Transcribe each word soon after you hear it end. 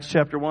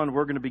chapter 1,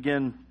 we're going to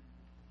begin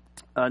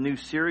a new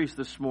series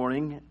this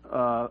morning,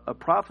 a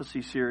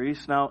prophecy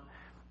series. Now,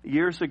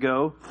 years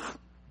ago,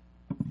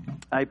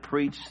 I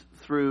preached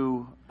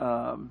through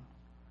the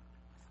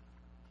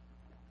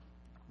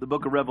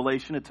book of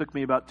Revelation. It took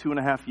me about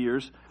 2.5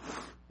 years.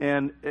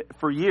 And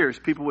for years,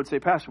 people would say,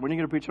 Pastor, when are you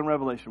going to preach on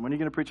Revelation? When are you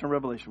going to preach on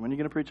Revelation? When are you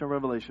going to preach on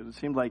Revelation? It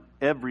seemed like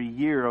every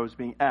year I was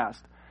being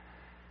asked.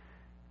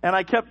 And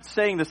I kept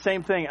saying the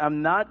same thing.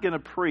 I'm not going to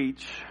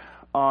preach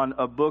on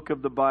a book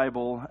of the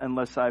Bible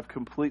unless I've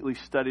completely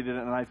studied it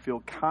and I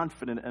feel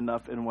confident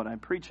enough in what I'm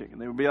preaching.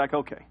 And they would be like,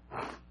 okay.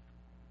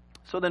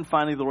 So then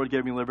finally the Lord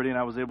gave me liberty and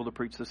I was able to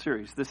preach the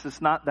series. This is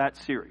not that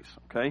series,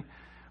 okay?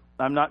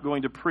 I'm not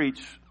going to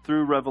preach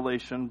through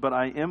Revelation, but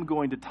I am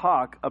going to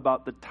talk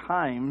about the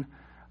time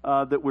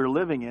that we're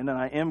living in, and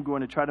I am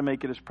going to try to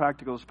make it as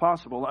practical as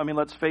possible. I mean,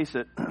 let's face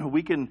it,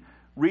 we can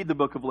read the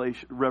book of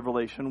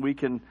Revelation, we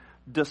can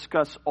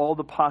discuss all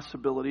the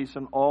possibilities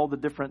and all the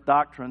different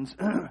doctrines,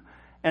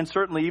 and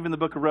certainly even the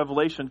book of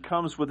Revelation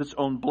comes with its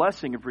own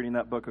blessing of reading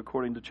that book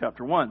according to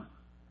chapter 1.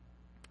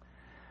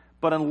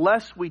 But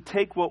unless we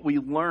take what we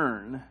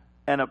learn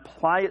and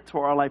apply it to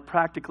our life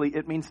practically,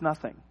 it means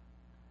nothing.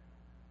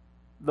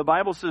 The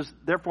Bible says,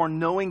 therefore,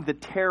 knowing the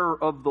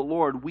terror of the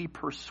Lord, we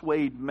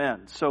persuade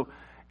men. So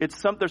there's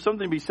something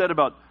to be said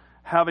about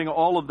having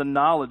all of the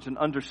knowledge and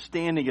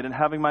understanding it and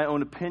having my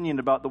own opinion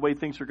about the way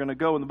things are going to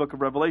go in the book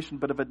of Revelation.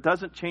 But if it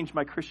doesn't change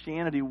my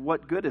Christianity,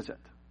 what good is it?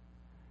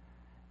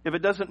 If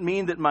it doesn't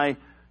mean that my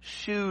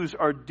shoes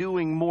are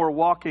doing more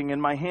walking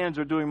and my hands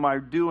are doing more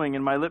doing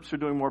and my lips are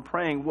doing more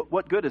praying,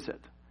 what good is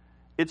it?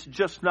 It's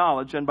just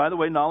knowledge. And by the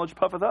way, knowledge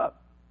puffeth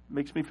up.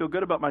 Makes me feel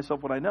good about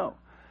myself what I know.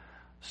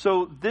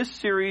 So this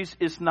series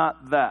is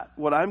not that.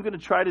 What I'm going to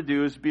try to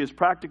do is be as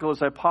practical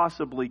as I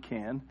possibly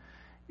can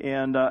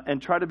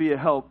and try to be a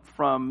help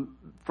from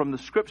the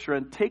Scripture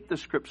and take the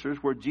Scriptures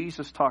where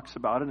Jesus talks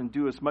about it and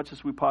do as much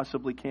as we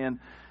possibly can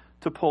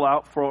to pull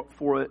out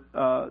for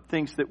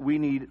things that we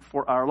need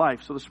for our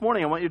life. So this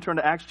morning I want you to turn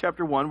to Acts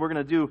chapter 1.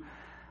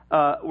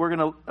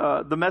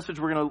 The message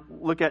we're going to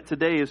look at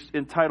today is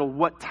entitled,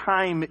 What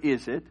Time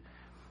Is It?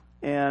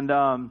 And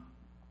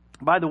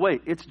by the way,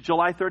 it's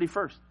July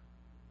 31st.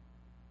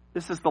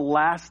 This is the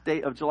last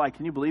day of July.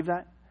 Can you believe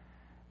that?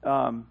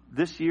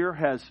 This year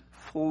has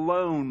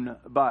flown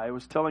by. I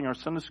was telling our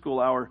Sunday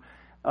school hour,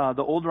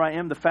 the older I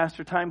am, the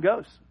faster time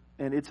goes.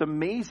 And it's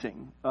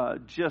amazing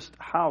just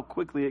how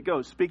quickly it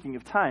goes. Speaking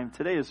of time,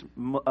 today is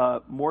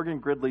Morgan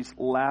Gridley's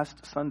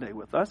last Sunday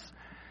with us.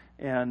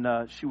 And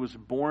she was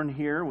born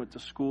here, went to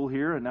school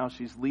here, and now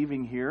she's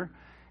leaving here.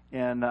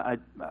 And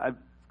I've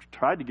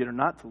tried to get her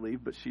not to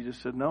leave, but she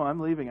just said, no, I'm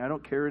leaving. I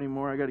don't care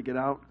anymore. I got to get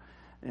out.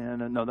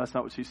 And no, that's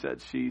not what she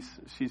said.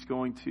 She's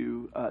going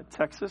to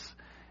Texas,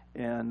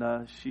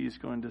 and she's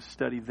going to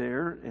study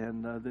there,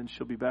 and then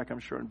she'll be back, I'm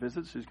sure, on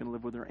visits. She's going to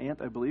live with her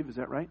aunt, I believe. Is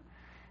that right?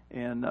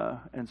 And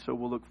so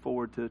we'll look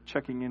forward to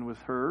checking in with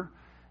her,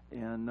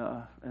 and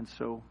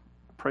so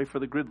pray for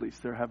the Gridleys.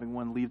 They're having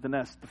one leave the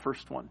nest, the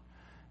first one,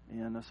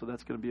 and so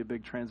that's going to be a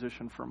big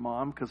transition for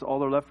Mom because all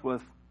they're left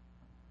with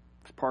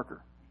is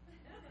Parker.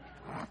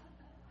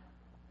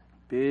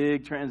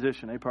 Big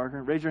transition, eh,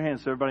 Parker? Raise your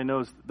hand so everybody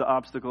knows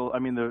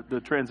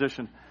the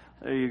transition.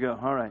 There you go.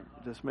 All right,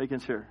 just making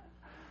sure.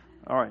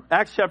 All right,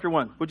 Acts chapter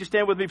 1. Would you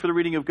stand with me for the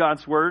reading of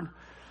God's Word?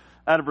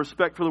 Out of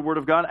respect for the Word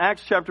of God.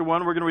 Acts chapter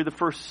 1, we're going to read the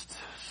first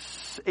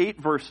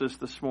 8 verses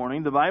this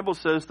morning. The Bible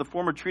says, the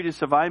former treatise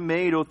have I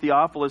made, O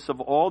Theophilus, of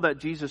all that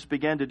Jesus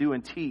began to do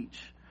and teach.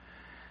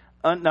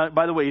 Now,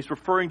 by the way, he's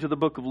referring to the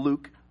book of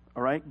Luke,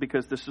 all right,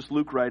 because this is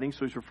Luke writing,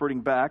 so he's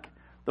referring back,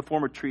 the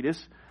former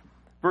treatise.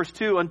 Verse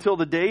 2, until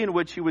the day in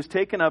which he was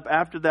taken up,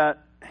 after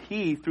that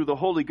he, through the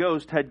Holy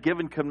Ghost, had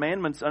given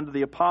commandments unto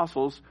the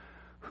apostles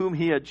whom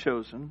he had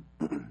chosen,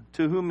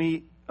 to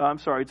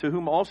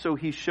whom also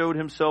he showed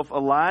himself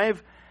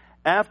alive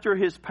after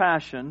his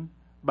passion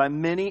by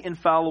many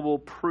infallible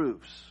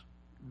proofs,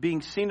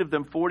 being seen of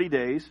them 40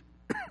 days,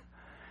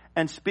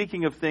 and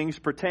speaking of things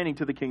pertaining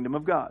to the kingdom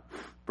of God.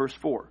 Verse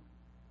 4.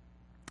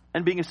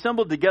 And being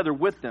assembled together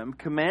with them,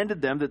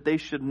 commanded them that they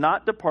should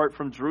not depart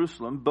from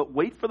Jerusalem, but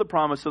wait for the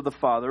promise of the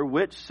Father,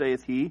 which,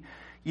 saith he,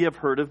 ye have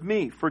heard of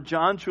me. For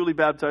John truly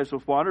baptized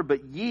with water,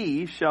 but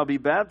ye shall be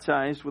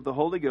baptized with the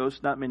Holy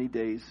Ghost not many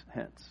days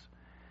hence.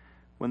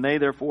 When they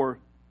therefore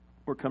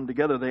were come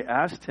together, they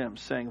asked him,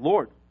 saying,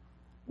 Lord,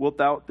 wilt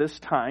thou at this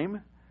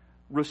time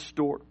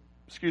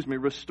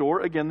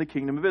restore again the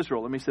kingdom of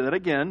Israel? Let me say that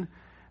again.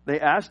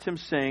 They asked him,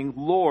 saying,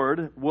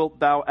 Lord, wilt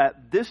thou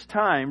at this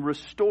time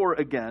restore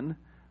again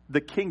the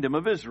kingdom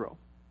of Israel?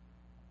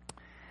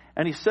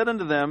 And he said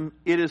unto them,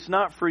 it is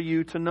not for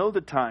you to know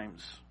the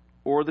times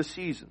or the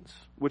seasons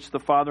which the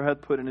Father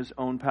hath put in his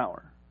own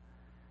power.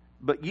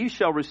 But ye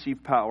shall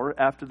receive power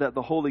after that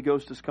the Holy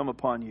Ghost is come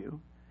upon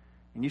you.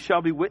 And ye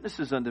shall be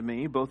witnesses unto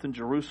me, both in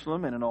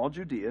Jerusalem and in all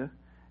Judea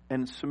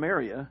and in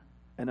Samaria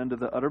and unto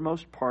the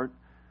uttermost part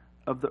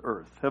of the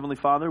earth. Heavenly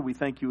Father, we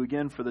thank you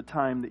again for the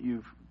time that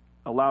you've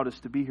allowed us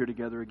to be here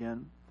together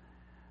again.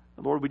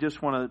 Lord, we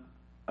just want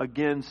to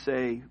again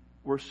say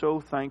we're so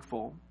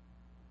thankful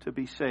to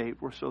be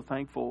saved. We're so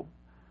thankful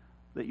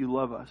that you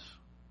love us.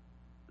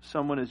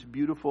 Someone as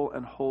beautiful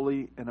and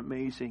holy and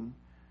amazing.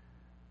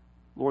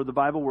 Lord, the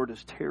Bible word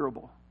is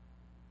terrible.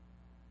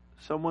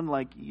 Someone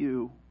like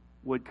you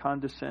would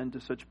condescend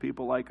to such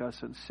people like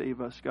us and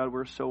save us. God,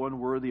 we're so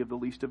unworthy of the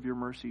least of your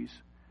mercies,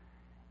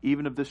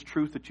 even of this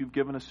truth that you've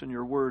given us in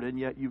your word, and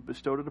yet you've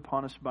bestowed it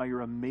upon us by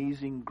your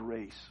amazing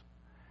grace.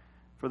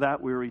 For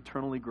that, we are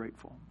eternally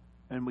grateful.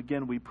 And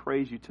again, we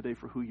praise you today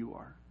for who you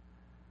are.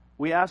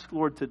 We ask,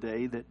 Lord,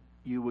 today that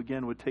you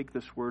again would take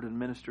this word and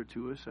minister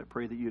to us. I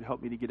pray that you'd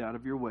help me to get out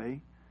of your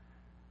way,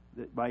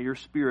 that by your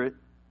Spirit,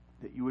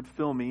 that you would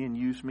fill me and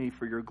use me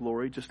for your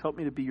glory. Just help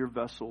me to be your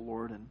vessel,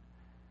 Lord, and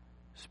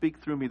speak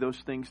through me those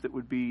things that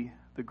would be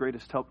the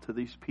greatest help to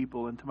these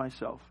people and to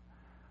myself.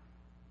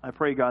 I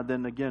pray, God,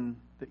 then again,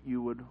 that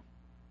you would,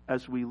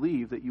 as we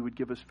leave, that you would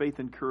give us faith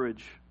and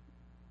courage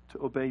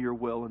to obey your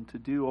will and to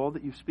do all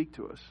that you speak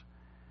to us.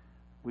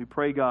 We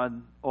pray,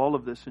 God, all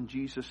of this in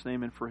Jesus'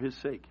 name and for his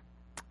sake.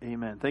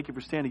 Amen. Thank you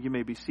for standing. You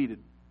may be seated.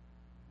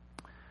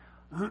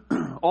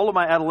 All of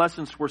my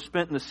adolescence were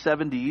spent in the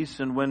 70s,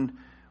 and when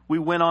we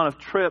went on a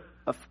trip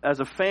as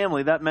a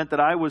family, that meant that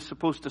I was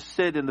supposed to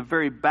sit in the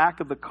very back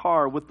of the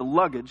car with the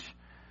luggage.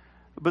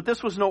 But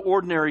this was no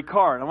ordinary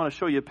car, and I want to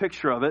show you a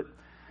picture of it.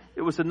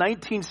 It was a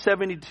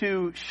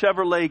 1972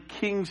 Chevrolet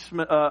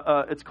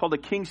it's called a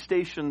King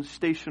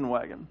station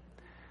wagon.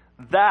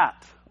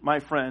 That, my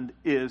friend,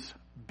 is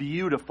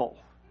beautiful.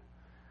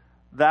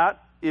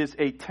 That is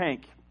a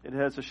tank. It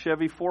has a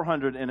Chevy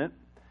 400 in it.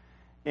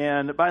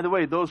 And by the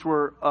way, those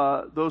were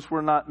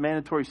not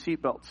mandatory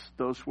seatbelts.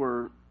 Those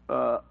were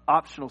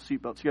optional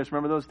seatbelts. You guys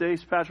remember those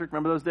days, Patrick?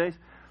 Remember those days?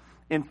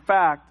 In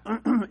fact,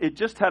 it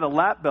just had a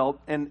lap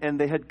belt, and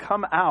they had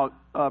come out.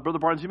 Brother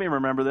Barnes, you may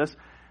remember this.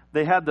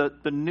 They had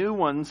the new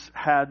ones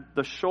had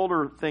the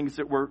shoulder things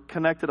that were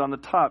connected on the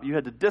top. You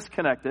had to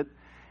disconnect it,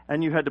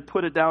 and you had to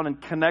put it down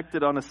and connect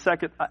it on a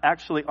second,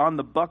 actually on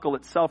the buckle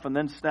itself, and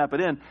then snap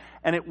it in.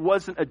 And it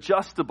wasn't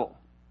adjustable.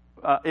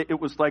 It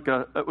was like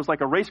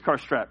a race car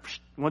strap.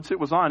 Once it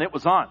was on, it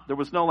was on. There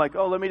was no like,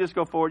 oh, let me just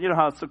go forward. You know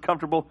how it's so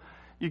comfortable.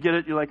 You get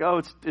it. You're like,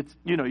 oh, it's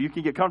you know, you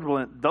can get comfortable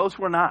in it. Those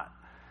were not.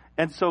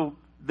 And so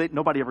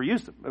nobody ever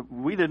used them.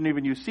 We didn't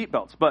even use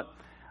seatbelts. But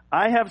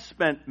I have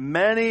spent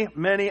many,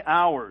 many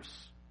hours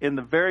in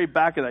the very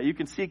back of that. You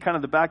can see kind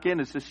of the back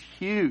end is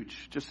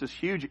just this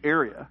huge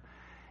area.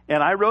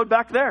 And I rode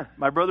back there.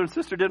 My brother and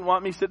sister didn't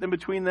want me sitting in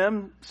between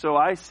them, so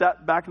I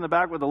sat back in the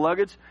back with the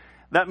luggage.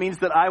 That means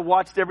that I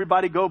watched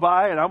everybody go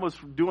by, and I was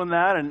doing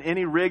that, and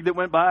any rig that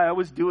went by, I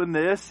was doing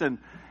this.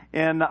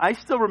 And I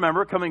still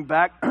remember coming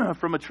back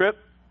from a trip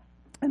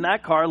in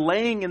that car,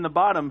 laying in the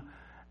bottom.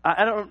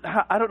 I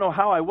don't know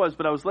how I was,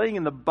 but I was laying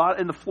in the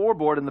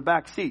floorboard in the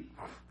back seat,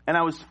 and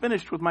I was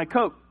finished with my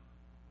Coke,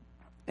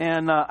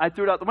 and I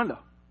threw it out the window.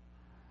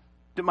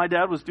 My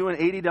dad was doing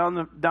 80 down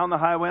the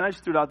highway, and I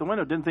just threw it out the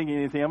window. Didn't think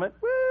anything of it.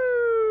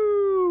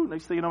 Woo!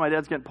 Next thing you know, my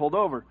dad's getting pulled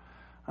over,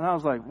 and I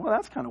was like, well,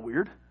 that's kind of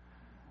weird.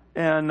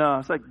 And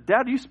it's like,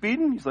 Dad, are you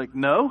speeding? He's like,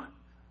 no.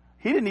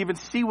 He didn't even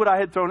see what I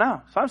had thrown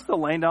out. So I'm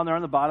still laying down there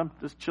on the bottom,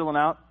 just chilling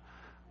out.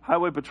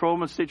 Highway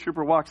patrolman, state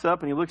trooper walks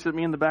up, and he looks at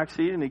me in the back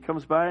seat, and he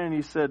comes by, and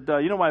he said,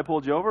 you know why I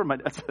pulled you over? My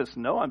dad says,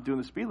 no, I'm doing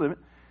the speed limit.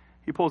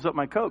 He pulls up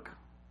my Coke.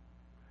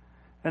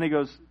 And he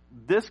goes,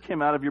 this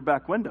came out of your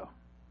back window.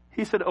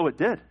 He said, oh, it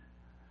did.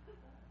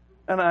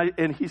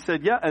 And he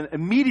said, yeah. And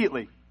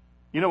immediately,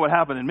 you know what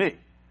happened in me?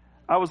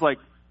 I was like,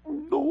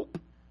 nope.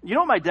 You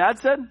know what my dad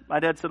said? My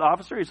dad said,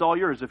 officer, he's all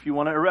yours. If you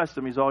want to arrest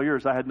him, he's all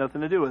yours. I had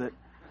nothing to do with it.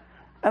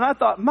 And I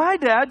thought, my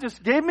dad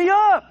just gave me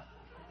up.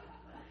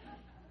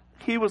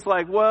 He was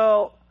like,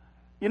 well,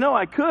 you know,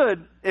 I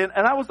could. And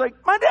I was like,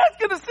 my dad's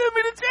going to send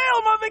me to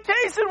jail. I'm on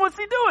vacation. What's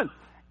he doing?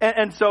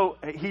 And so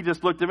he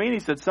just looked at me and he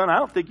said, son, I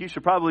don't think you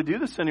should probably do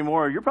this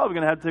anymore. You're probably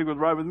going to have to take a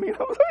ride with me. And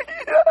I was like,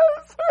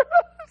 yes,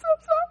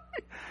 I'm sorry.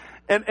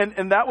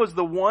 And that was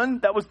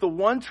the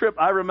one trip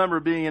I remember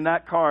being in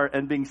that car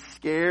and being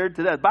scared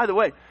to death. By the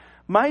way,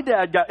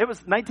 it was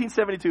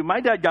 1972.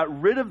 My dad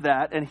got rid of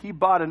that and he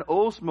bought an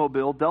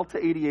Oldsmobile Delta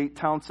 88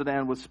 town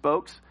sedan with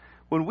spokes.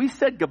 When we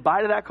said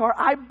goodbye to that car,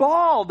 I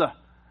bawled.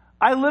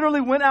 I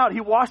literally went out.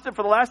 He washed it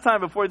for the last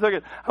time before he took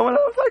it. I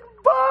was like,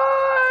 bye,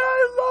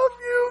 I love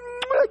you.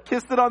 I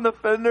kissed it on the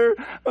fender.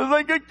 I was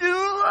like, I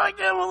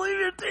can't believe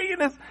you're taking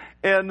this.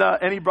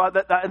 And he brought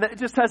that, and it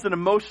just has an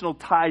emotional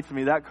tie to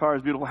me. That car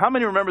is beautiful. How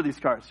many remember these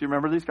cars? Do you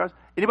remember these cars?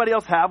 Anybody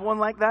else have one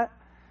like that?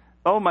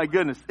 Oh my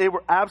goodness. They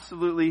were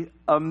absolutely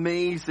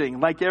amazing.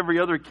 Like every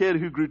other kid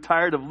who grew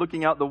tired of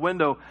looking out the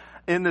window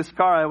in this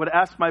car, I would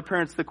ask my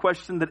parents the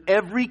question that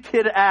every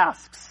kid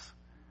asks.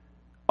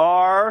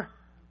 Are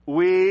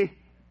we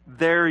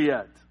there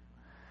yet?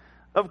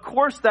 Of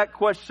course, that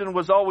question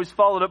was always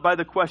followed up by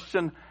the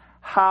question,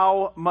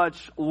 how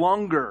much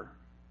longer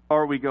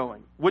are we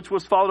going? Which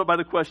was followed up by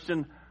the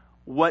question,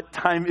 what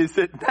time is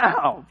it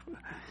now?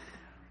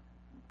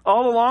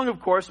 All along, of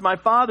course, my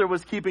father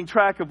was keeping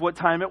track of what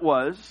time it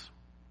was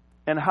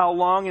and how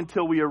long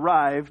until we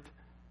arrived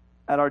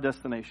at our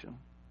destination.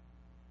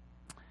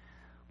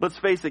 Let's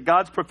face it,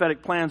 God's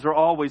prophetic plans are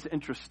always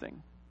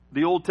interesting.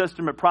 The Old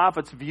Testament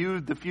prophets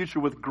viewed the future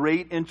with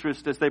great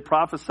interest as they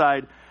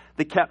prophesied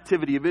the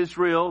captivity of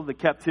Israel, the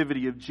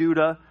captivity of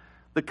Judah,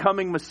 the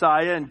coming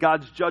Messiah, and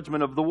God's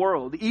judgment of the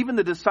world. Even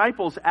the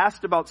disciples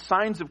asked about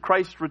signs of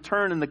Christ's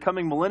return in the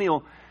coming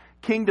millennial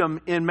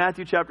kingdom in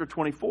Matthew chapter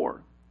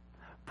 24.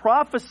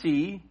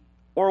 Prophecy,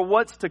 or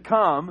what's to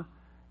come,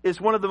 is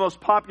one of the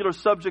most popular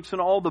subjects in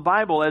all the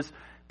Bible as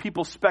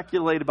people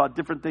speculate about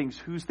different things.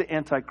 Who's the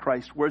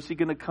Antichrist? Where's he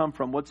going to come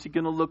from? What's he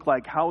going to look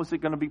like? How is it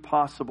going to be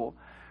possible?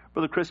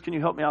 Brother Chris, can you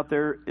help me out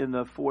there in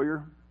the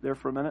foyer there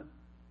for a minute?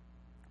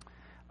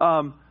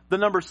 The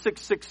number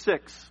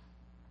 666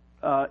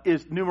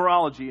 is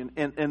numerology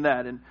in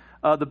that. And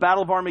the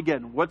Battle of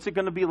Armageddon, what's it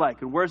going to be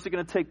like? And where's it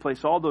going to take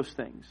place? All those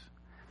things.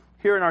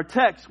 Here in our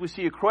text, we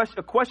see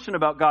a question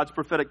about God's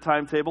prophetic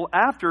timetable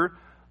after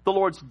the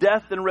Lord's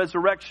death and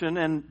resurrection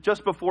and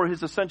just before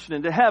his ascension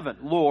into heaven.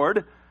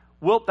 Lord,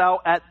 wilt thou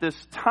at this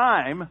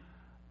time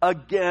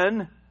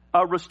again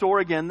restore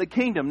again the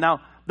kingdom? Now,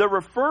 they're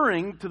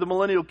referring to the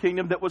millennial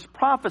kingdom that was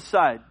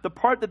prophesied. The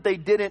part that they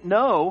didn't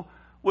know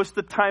was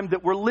the time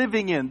that we're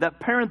living in, that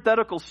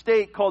parenthetical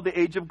state called the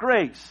age of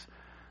grace.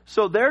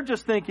 So they're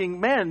just thinking,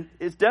 man,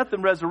 it's death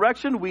and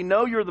resurrection. We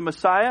know you're the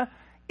Messiah.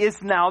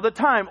 It's now the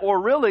time.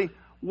 Or really,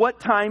 what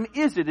time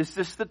is it? Is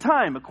this the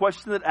time? A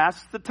question that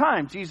asks the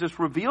time. Jesus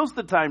reveals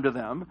the time to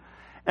them.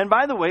 And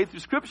by the way,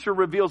 through Scripture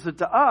reveals it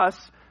to us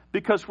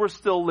because we're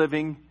still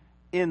living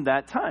in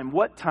that time.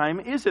 What time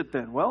is it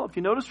then? Well, if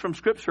you notice from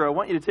Scripture, I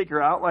want you to take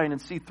your outline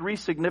and see three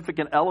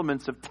significant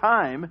elements of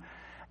time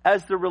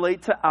as they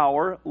relate to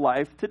our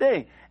life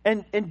today.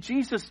 And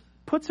Jesus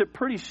puts it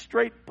pretty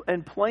straight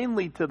and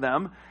plainly to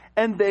them,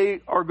 and they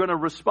are going to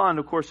respond,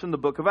 of course, in the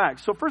book of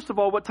Acts. So first of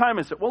all, what time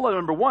is it? Well,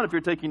 number one, if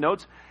you're taking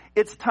notes,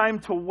 it's time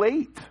to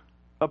wait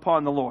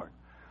upon the Lord.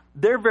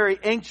 They're very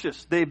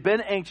anxious. They've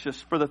been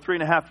anxious for the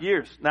 3.5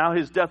 years. Now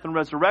his death and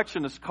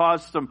resurrection has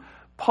caused some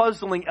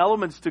puzzling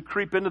elements to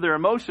creep into their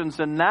emotions,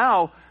 and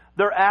now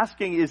they're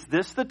asking, is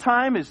this the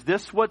time? Is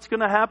this what's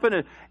going to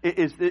happen?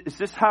 Is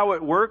this how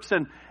it works?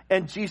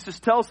 And Jesus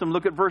tells them,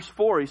 look at verse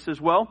 4. He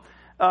says, well,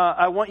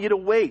 I want you to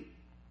wait.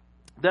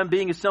 Them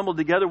being assembled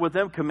together with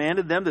them,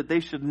 commanded them that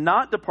they should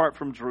not depart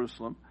from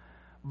Jerusalem,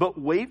 but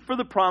wait for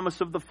the promise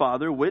of the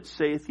Father, which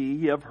saith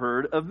ye have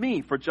heard of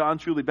me. For John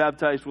truly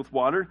baptized with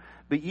water,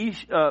 but ye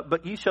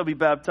shall be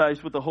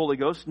baptized with the Holy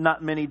Ghost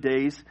not many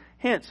days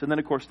hence. And then,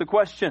 of course, the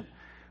question.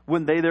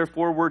 When they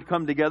therefore were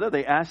come together,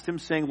 they asked him,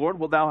 saying, Lord,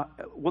 wilt thou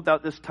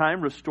at this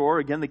time restore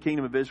again the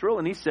kingdom of Israel?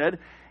 And he said,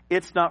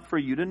 it's not for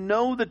you to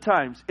know the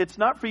times. It's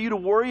not for you to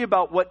worry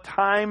about what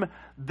time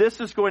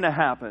this is going to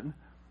happen.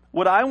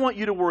 What I want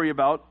you to worry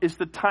about is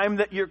the time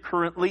that you're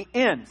currently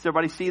in. Does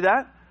everybody see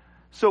that?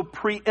 So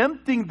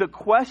preempting the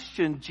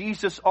question,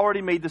 Jesus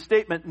already made the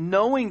statement,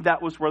 knowing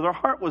that was where their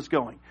heart was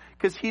going.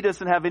 Because he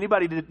doesn't have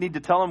anybody to need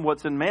to tell him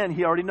what's in man.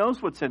 He already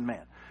knows what's in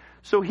man.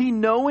 So he,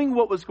 knowing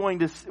what was going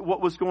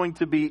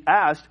to be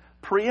asked,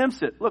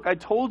 preempts it. Look, I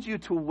told you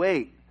to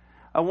wait.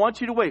 I want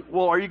you to wait.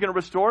 Well, are you going to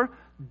restore?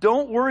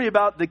 Don't worry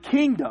about the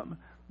kingdom.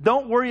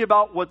 Don't worry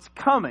about what's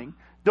coming.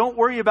 Don't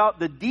worry about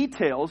the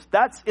details.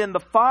 That's in the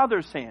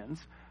Father's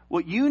hands.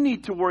 What you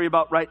need to worry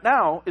about right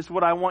now is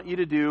what I want you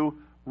to do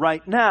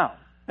right now.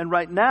 And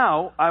right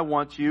now, I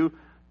want you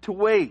to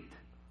wait.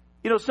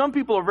 You know, some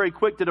people are very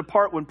quick to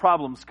depart when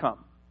problems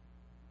come.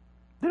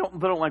 They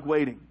don't like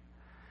waiting.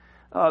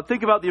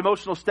 Think about the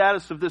emotional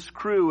status of this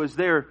crew as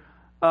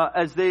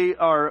they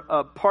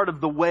are part of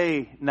the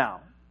way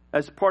now,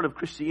 as part of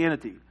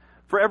Christianity,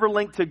 forever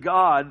linked to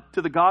God,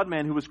 to the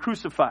God-man who was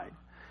crucified,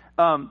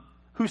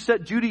 who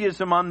set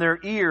Judaism on their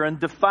ear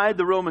and defied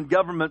the Roman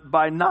government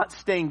by not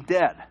staying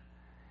dead.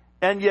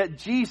 And yet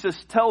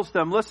Jesus tells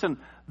them, listen,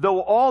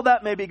 though all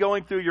that may be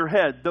going through your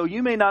head, though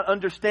you may not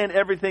understand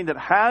everything that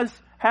has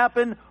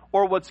happened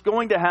or what's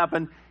going to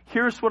happen,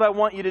 here's what I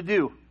want you to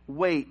do.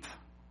 Wait.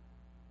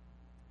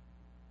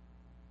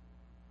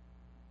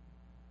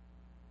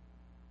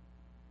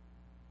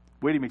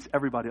 Waiting makes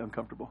everybody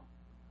uncomfortable.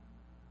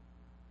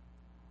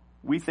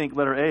 We think,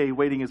 letter A,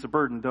 waiting is a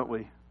burden, don't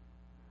we?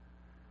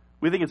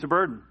 We think it's a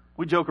burden.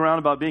 We joke around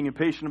about being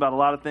impatient about a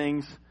lot of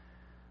things,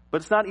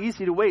 but it's not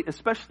easy to wait,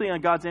 especially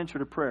on God's answer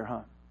to prayer,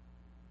 huh?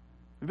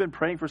 You've been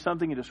praying for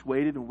something, you just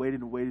waited and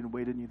waited and waited and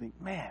waited, and you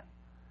think, man.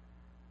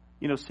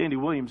 You know, Sandy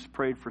Williams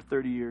prayed for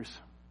 30 years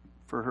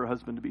for her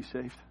husband to be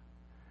saved.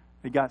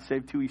 He got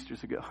saved 2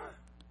 Easters ago.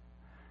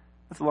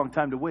 That's a long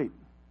time to wait.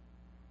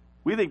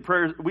 We think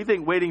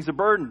waiting's a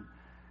burden.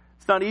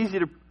 It's not easy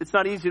to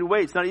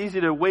wait. It's not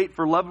easy to wait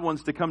for loved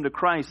ones to come to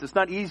Christ. It's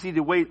not easy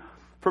to wait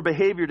for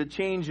behavior to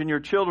change in your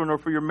children or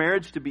for your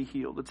marriage to be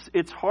healed.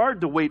 It's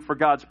hard to wait for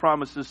God's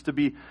promises to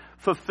be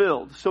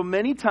fulfilled. So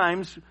many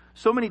times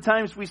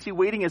we see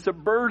waiting as a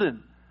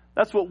burden.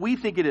 That's what we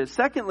think it is.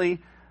 Secondly,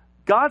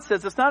 God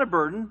says it's not a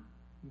burden.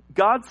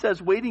 God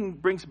says waiting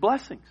brings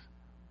blessings.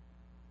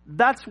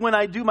 That's when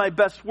I do my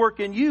best work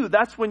in you.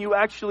 That's when you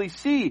actually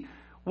see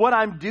what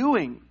I'm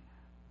doing.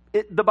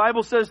 The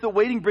Bible says that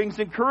waiting brings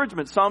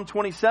encouragement. Psalm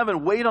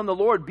 27, wait on the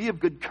Lord, be of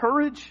good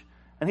courage,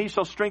 and he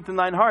shall strengthen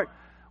thine heart.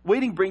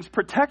 Waiting brings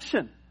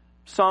protection.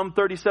 Psalm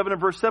 37 and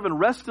verse 7,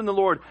 rest in the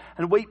Lord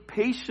and wait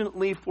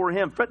patiently for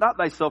him. Fret not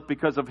thyself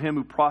because of him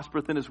who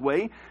prospereth in his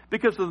way,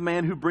 because of the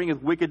man who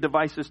bringeth wicked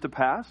devices to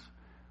pass.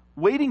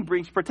 Waiting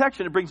brings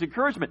protection. It brings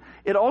encouragement.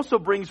 It also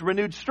brings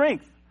renewed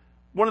strength.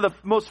 One of the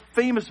most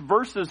famous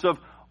verses of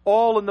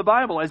all in the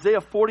Bible,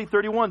 Isaiah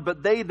 40:31,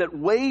 but they that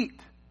wait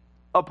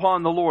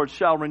upon the Lord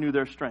shall renew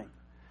their strength.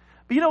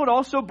 But you know what it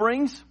also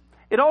brings?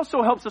 It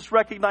also helps us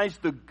recognize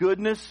the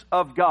goodness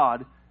of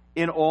God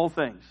in all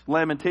things.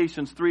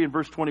 Lamentations 3 and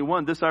verse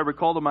 21, this I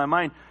recall to my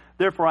mind,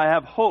 therefore I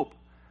have hope.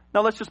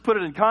 Now let's just put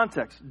it in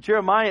context.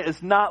 Jeremiah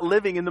is not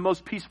living in the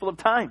most peaceful of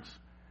times.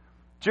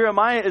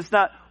 Jeremiah is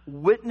not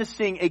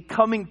witnessing a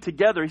coming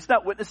together. He's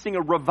not witnessing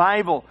a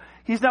revival.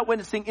 He's not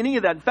witnessing any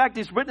of that. In fact,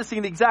 he's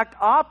witnessing the exact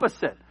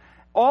opposite.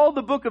 All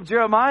the book of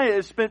Jeremiah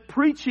is spent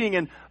preaching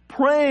and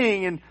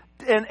praying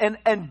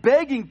and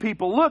begging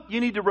people, look,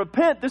 you need to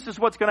repent. This is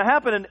what's going to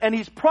happen. And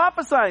he's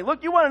prophesying.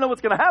 Look, you want to know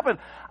what's going to happen?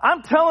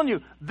 I'm telling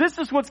you, this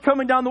is what's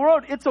coming down the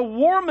road. It's a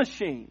war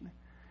machine.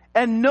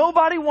 And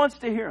nobody wants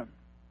to hear him.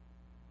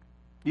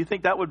 Do you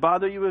think that would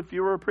bother you if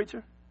you were a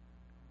preacher?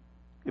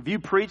 If you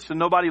preached and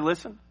nobody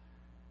listened?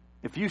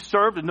 If you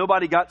served and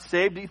nobody got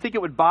saved? Do you think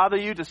it would bother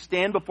you to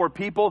stand before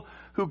people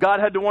who God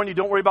had to warn you,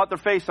 don't worry about their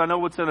face, I know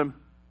what's in them.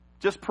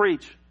 Just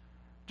preach.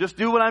 Just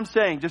do what I'm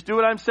saying. Just do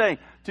what I'm saying.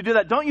 To do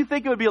that, don't you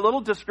think it would be a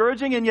little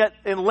discouraging? And yet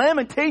in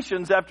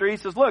Lamentations, after he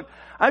says, look,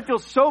 I feel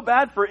so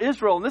bad for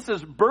Israel, and this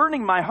is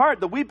burning my heart.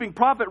 The weeping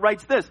prophet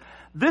writes this.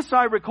 This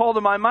I recall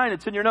to my mind.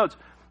 It's in your notes.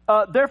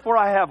 Therefore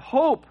I have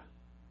hope.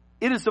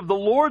 It is of the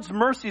Lord's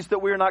mercies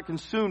that we are not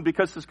consumed,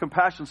 because his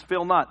compassions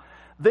fail not.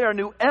 They are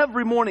new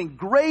every morning.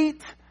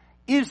 Great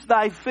is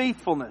thy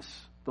faithfulness.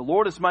 The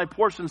Lord is my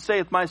portion,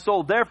 saith my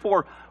soul.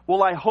 Therefore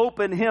will I hope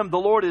in him. The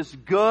Lord is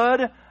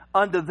good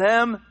unto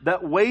them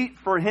that wait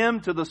for him,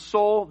 to the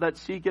soul that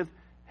seeketh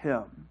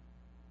him.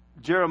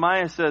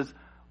 Jeremiah says,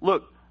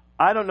 look,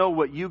 I don't know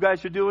what you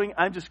guys are doing.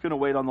 I'm just going to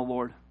wait on the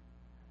Lord.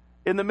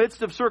 In the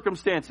midst of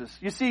circumstances.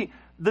 You see,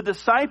 the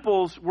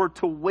disciples were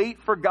to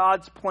wait for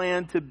God's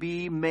plan to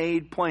be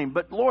made plain.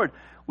 But Lord,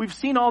 we've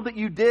seen all that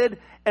you did,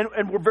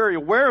 and we're very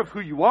aware of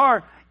who you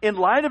are. In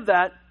light of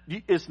that,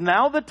 is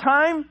now the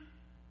time?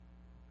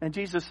 And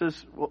Jesus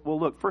says, well,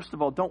 look, first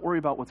of all, don't worry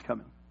about what's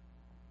coming.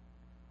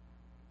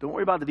 Don't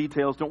worry about the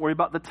details. Don't worry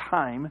about the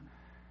time.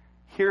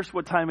 Here's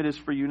what time it is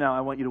for you now.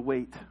 I want you to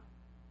wait.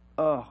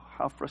 Oh,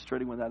 how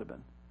frustrating would that have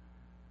been?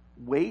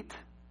 Wait?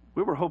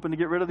 We were hoping to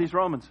get rid of these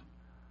Romans.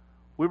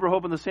 We were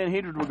hoping the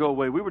Sanhedrin would go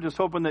away. We were just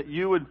hoping that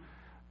you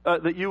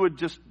would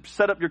just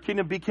set up your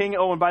kingdom, be king.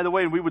 Oh, and by the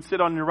way, we would sit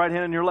on your right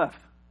hand and your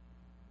left.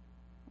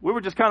 We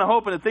were just kind of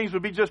hoping that things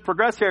would be just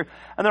progress here,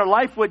 and their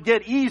life would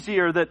get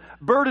easier, that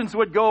burdens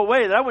would go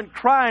away, that I wouldn't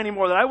cry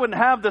anymore, that I wouldn't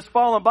have this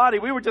fallen body.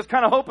 We were just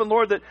kind of hoping,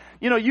 Lord, that,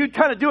 you'd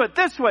kind of do it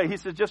this way. He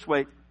says, just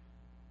wait.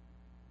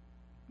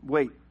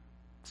 Wait.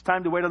 It's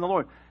time to wait on the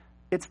Lord.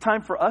 It's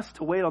time for us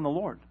to wait on the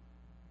Lord.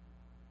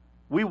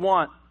 We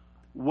want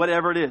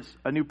whatever it is.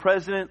 A new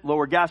president,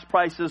 lower gas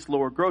prices,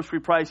 lower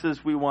grocery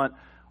prices. We want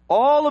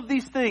all of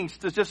these things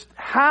to just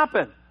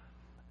happen.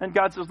 And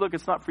God says, look,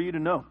 it's not for you to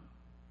know.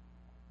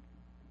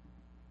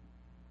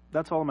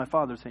 That's all in my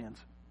Father's hands.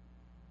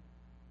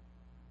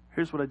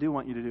 Here's what I do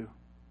want you to do.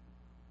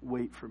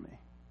 Wait for me.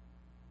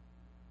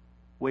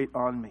 Wait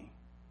on me.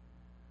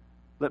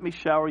 Let me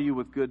shower you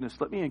with goodness.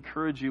 Let me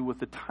encourage you with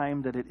the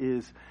time that it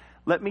is.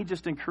 Let me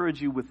just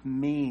encourage you with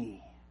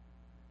me.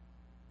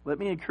 Let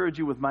me encourage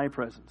you with my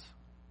presence.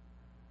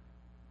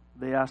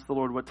 They asked the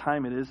Lord what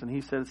time it is, and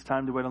he said it's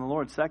time to wait on the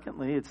Lord.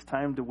 Secondly, it's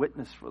time to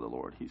witness for the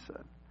Lord, he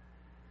said.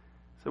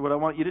 So what I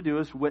want you to do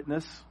is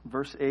witness,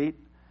 verse 8,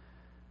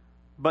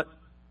 but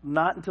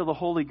not until the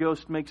Holy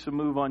Ghost makes a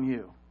move on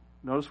you.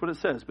 Notice what it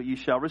says, but ye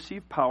shall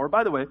receive power.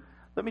 By the way,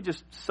 let me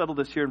just settle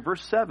this here. In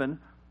verse 7,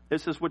 it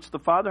says, which the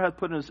Father hath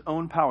put in his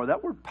own power.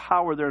 That word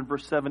power there in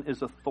verse 7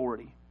 is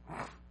authority.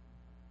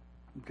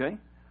 Okay?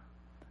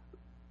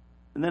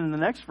 And then in the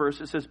next verse,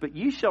 it says, but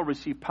ye shall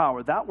receive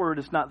power. That word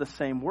is not the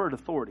same word,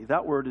 authority.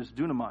 That word is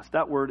dunamis.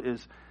 That word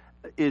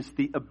is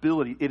the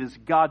ability. It is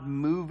God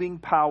moving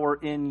power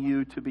in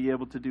you to be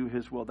able to do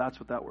his will.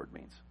 That's what that word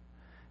means.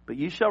 But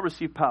ye shall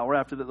receive power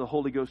after that the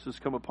Holy Ghost has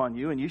come upon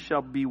you, and ye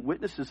shall be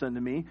witnesses unto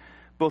me,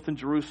 both in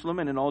Jerusalem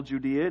and in all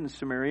Judea and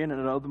Samaria and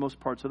in all the most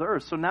parts of the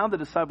earth. So now the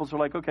disciples are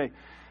like, okay,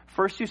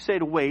 first you say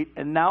to wait,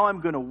 and now I'm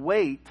going to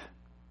wait,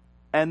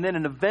 and then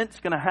an event's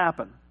going to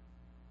happen.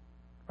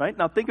 Right?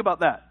 Now think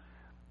about that.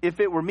 If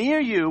it were me or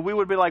you, we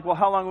would be like, well,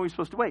 how long are we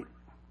supposed to wait?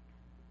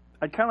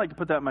 I'd kind of like to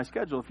put that in my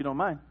schedule, if you don't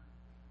mind.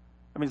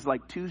 I mean, it's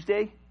like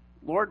Tuesday,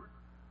 Lord?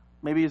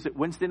 Maybe is it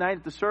Wednesday night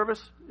at the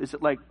service? Is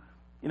it like,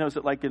 is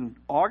it like in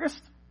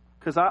August?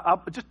 Because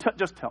I'll just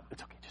tell.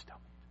 It's okay, just tell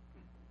me.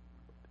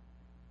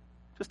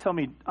 Just tell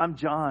me, I'm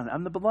John,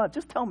 I'm the beloved.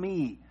 Just tell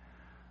me.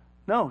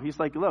 No, he's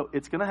like, look,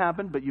 it's going to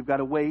happen, but you've got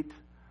to wait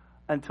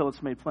until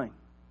it's made plain.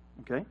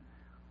 Okay?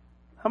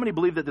 How many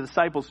believe that the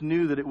disciples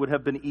knew that it would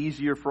have been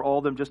easier for all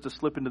of them just to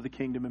slip into the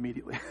kingdom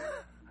immediately?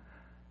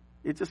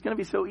 It's just going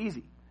to be so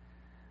easy.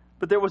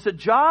 But there was a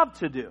job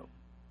to do.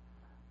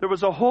 There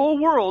was a whole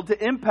world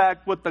to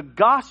impact with the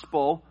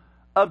gospel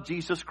of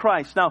Jesus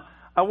Christ. Now,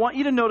 I want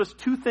you to notice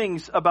two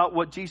things about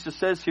what Jesus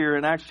says here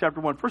in Acts chapter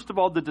 1. First of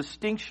all, the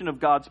distinction of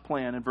God's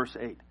plan in verse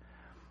 8.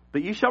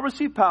 But ye shall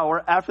receive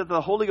power after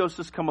the Holy Ghost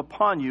has come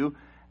upon you,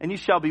 and ye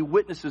shall be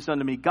witnesses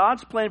unto me.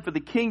 God's plan for the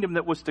kingdom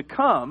that was to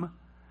come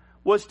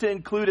was to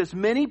include as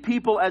many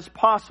people as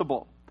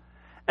possible.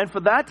 And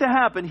for that to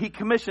happen, he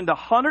commissioned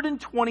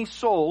 120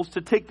 souls to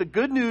take the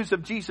good news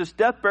of Jesus'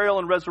 death, burial,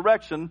 and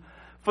resurrection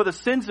for the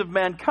sins of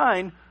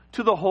mankind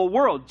to the whole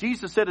world.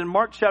 Jesus said in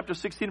Mark chapter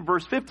 16,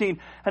 verse 15,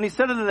 and he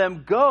said unto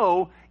them,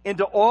 go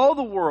into all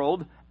the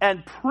world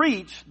and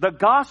preach the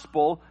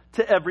gospel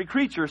to every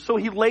creature. So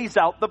he lays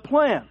out the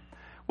plan.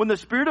 When the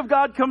Spirit of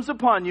God comes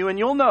upon you, and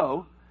you'll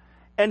know,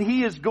 and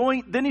he's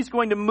going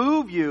to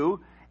move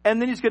you,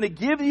 and then he's going to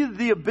give you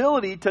the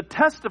ability to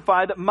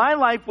testify that my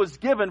life was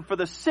given for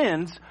the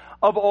sins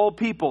of all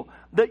people.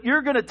 That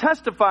you're going to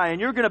testify and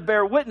you're going to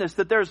bear witness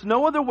that there's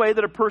no other way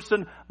that a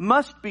person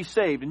must be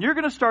saved. And you're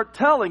going to start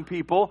telling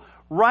people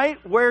right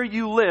where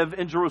you live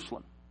in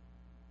Jerusalem.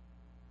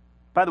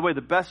 By the way,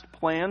 the best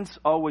plans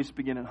always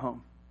begin at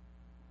home.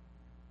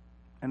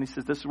 And he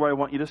says, this is where I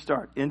want you to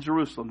start, in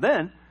Jerusalem.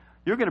 Then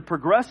you're going to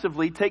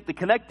progressively take the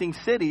connecting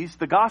cities,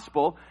 the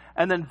gospel,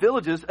 and then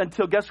villages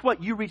until, guess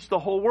what? You reach the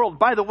whole world.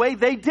 By the way,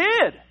 they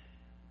did.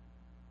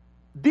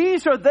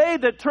 These are they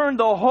that turned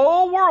the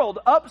whole world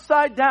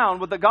upside down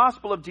with the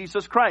gospel of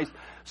Jesus Christ.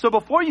 So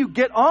before you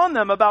get on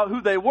them about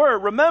who they were,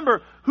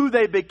 remember who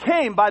they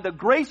became by the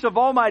grace of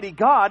Almighty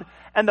God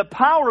and the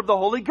power of the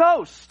Holy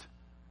Ghost.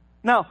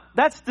 Now,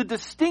 that's the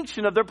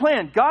distinction of their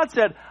plan. God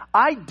said,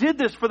 I did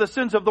this for the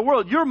sins of the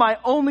world. You're my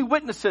only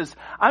witnesses.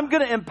 I'm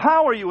going to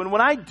empower you. And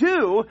when I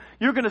do,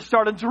 you're going to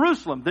start in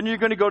Jerusalem. Then you're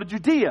going to go to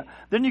Judea.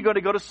 Then you're going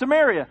to go to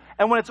Samaria.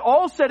 And when it's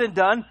all said and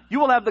done, you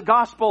will have the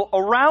gospel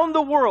around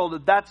the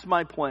world. That's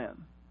my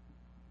plan.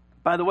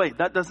 By the way,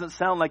 that doesn't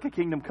sound like a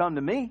kingdom come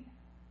to me.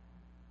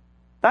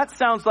 That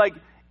sounds like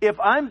if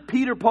I'm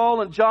Peter,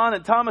 Paul, and John,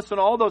 and Thomas, and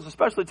all those,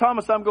 especially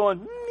Thomas, I'm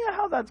going, yeah,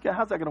 how's that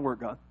going to work,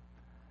 God?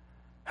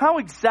 How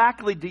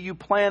exactly do you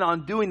plan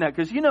on doing that?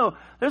 Because,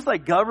 there's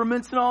like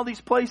governments in all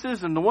these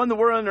places, and the one that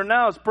we're under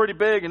now is pretty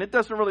big, and it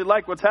doesn't really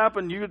like what's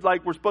happened. You'd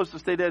like, we're supposed to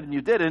stay dead, and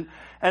you didn't.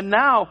 And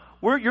now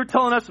you're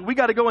telling us we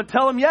got to go and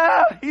tell him,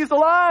 yeah, he's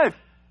alive.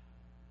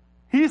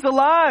 He's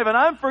alive, and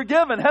I'm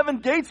forgiven. Heaven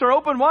gates are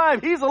open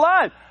wide. He's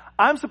alive.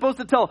 I'm supposed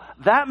to tell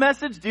that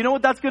message. Do you know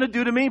what that's going to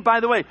do to me? By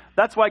the way,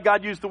 that's why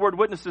God used the word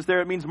witnesses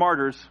there. It means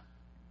martyrs.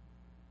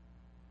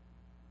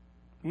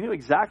 You knew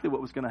exactly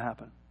what was going to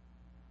happen.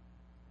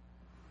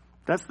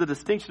 That's the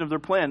distinction of their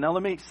plan. Now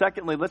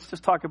secondly, let's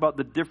just talk about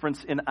the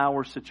difference in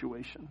our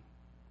situation.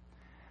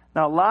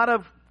 Now, a lot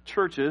of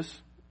churches,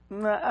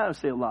 I don't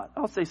say a lot,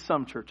 I'll say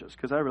some churches,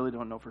 because I really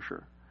don't know for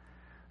sure.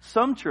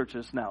 Some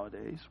churches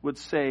nowadays would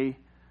say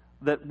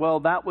that,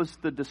 well, that was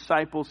the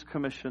disciples'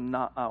 commission,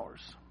 not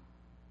ours.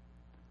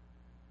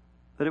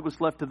 That it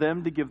was left to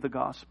them to give the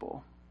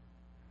gospel.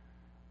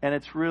 And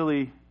it's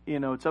really,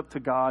 it's up to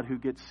God who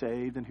gets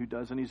saved and who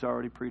doesn't. He's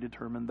already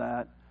predetermined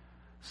that.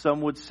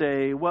 Some would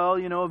say, well,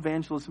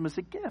 evangelism is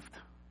a gift.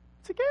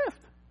 It's a gift.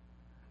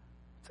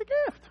 It's a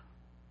gift.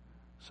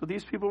 So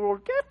these people were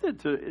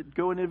gifted to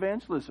go in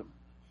evangelism.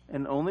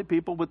 And only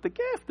people with the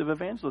gift of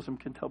evangelism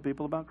can tell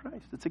people about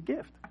Christ. It's a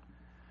gift.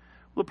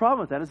 Well, the problem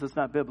with that is it's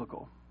not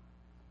biblical.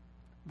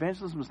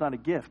 Evangelism is not a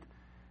gift.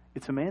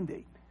 It's a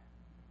mandate.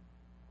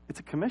 It's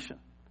a commission.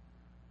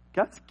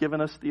 God's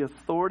given us the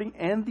authority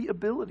and the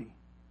ability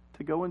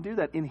to go and do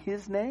that in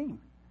His name.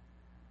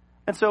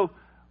 And so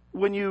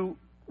when you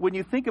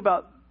think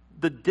about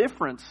the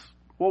difference,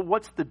 well,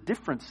 what's the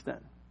difference then?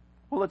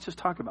 Well, let's just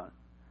talk about it.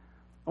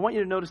 I want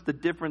you to notice the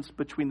difference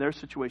between their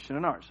situation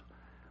and ours.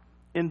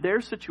 In their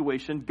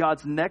situation,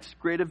 God's next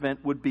great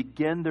event would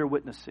begin their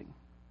witnessing.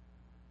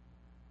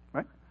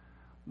 Right?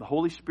 The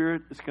Holy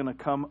Spirit is going to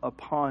come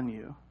upon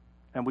you.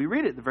 And we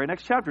read it in the very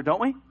next chapter, don't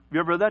we? Have you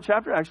ever read that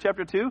chapter? Acts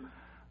chapter 2?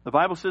 The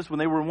Bible says when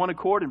they were in one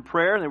accord in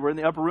prayer, and they were in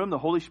the upper room, the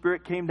Holy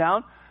Spirit came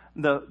down.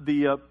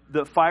 The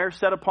fire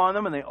set upon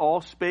them, and they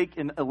all spake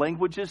in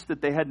languages that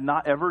they had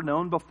not ever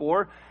known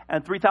before,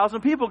 and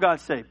 3,000 people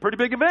got saved. Pretty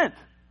big event,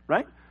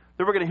 right?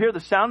 They were going to hear the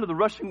sound of the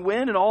rushing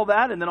wind and all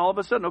that, and then all of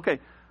a sudden,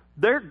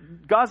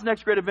 God's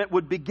next great event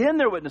would begin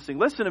their witnessing.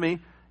 Listen to me.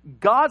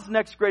 God's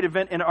next great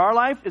event in our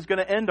life is going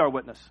to end our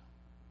witness.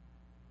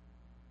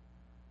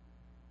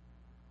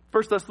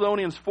 1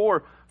 Thessalonians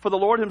 4, for the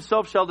Lord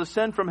Himself shall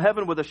descend from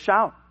heaven with a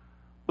shout,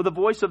 with the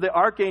voice of the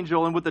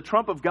archangel, and with the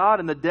trump of God,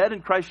 and the dead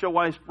in Christ shall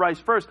rise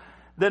first.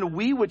 Then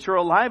we which are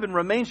alive and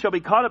remain shall be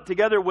caught up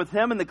together with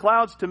Him in the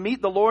clouds to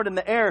meet the Lord in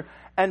the air,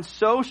 and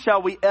so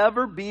shall we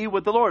ever be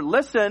with the Lord.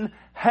 Listen,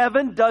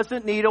 heaven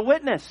doesn't need a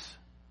witness.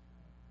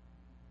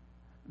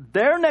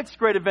 Their next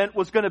great event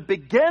was going to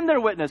begin their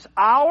witness.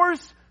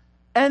 Ours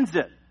ends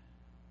it.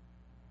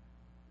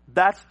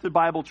 That's the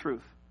Bible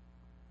truth.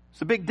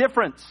 It's a big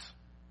difference.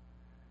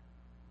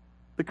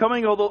 The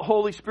coming of the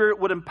Holy Spirit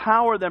would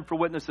empower them for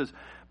witnesses.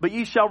 But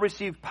ye shall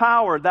receive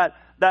power, that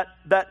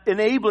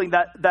enabling,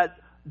 that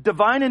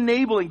divine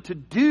enabling to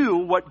do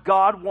what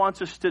God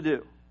wants us to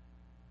do.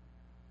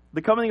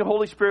 The coming of the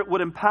Holy Spirit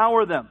would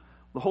empower them.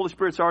 The Holy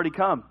Spirit's already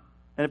come.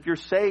 And if you're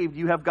saved,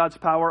 you have God's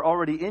power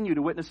already in you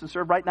to witness and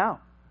serve right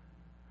now.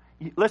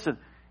 Listen,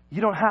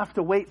 you don't have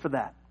to wait for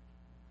that.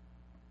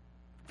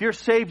 If you're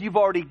saved, you've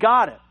already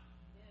got it.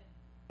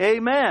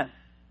 Amen.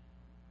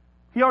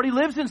 He already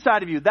lives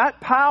inside of you.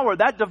 That power,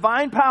 that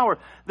divine power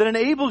that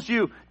enables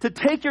you to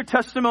take your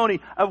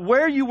testimony of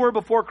where you were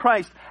before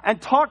Christ and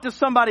talk to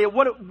somebody of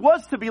what it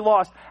was to be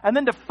lost and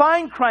then to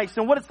find Christ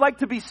and what it's like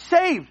to be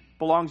saved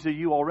belongs to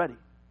you already.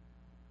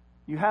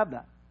 You have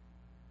that.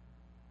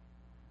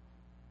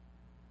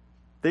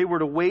 They were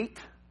to wait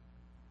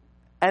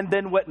and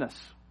then witness.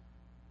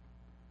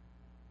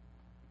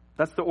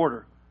 That's the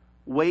order.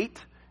 Wait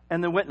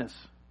and then witness.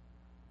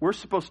 We're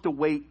supposed to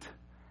wait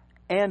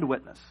and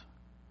witness.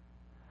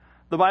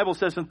 The Bible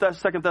says in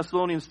 2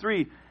 Thessalonians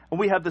 3, and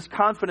we have this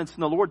confidence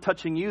in the Lord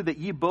touching you that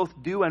ye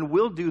both do and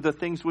will do the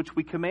things which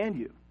we command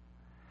you.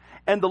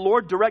 And the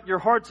Lord direct your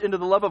hearts into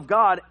the love of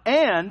God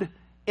and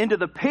into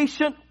the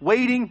patient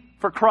waiting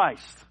for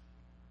Christ.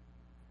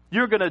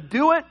 You're going to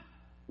do it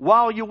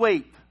while you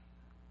wait.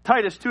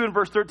 Titus 2 and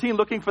verse 13,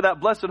 looking for that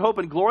blessed hope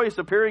and glorious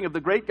appearing of the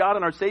great God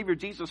and our Savior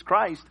Jesus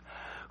Christ,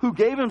 who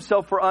gave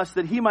himself for us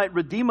that he might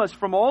redeem us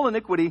from all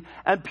iniquity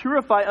and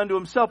purify unto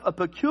himself a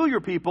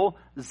peculiar people,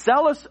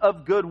 zealous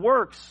of good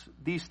works.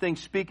 These things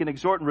speak and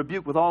exhort and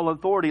rebuke with all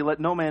authority. Let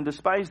no man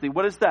despise thee.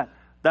 What is that?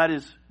 That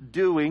is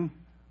doing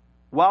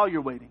while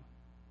you're waiting.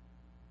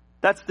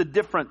 That's the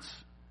difference.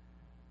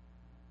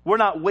 We're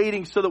not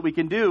waiting so that we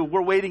can do.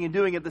 We're waiting and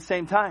doing at the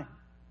same time.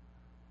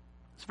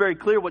 It's very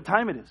clear what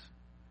time it is.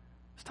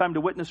 It's time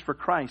to witness for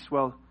Christ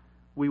while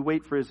we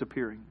wait for his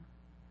appearing.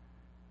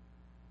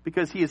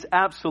 Because he is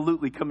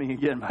absolutely coming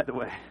again, by the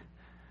way.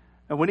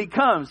 And when he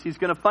comes, he's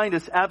going to find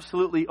us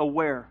absolutely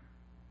aware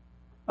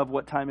of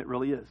what time it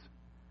really is.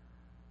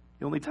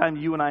 The only time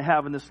you and I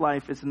have in this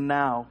life is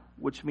now,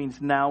 which means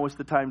now is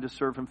the time to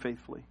serve him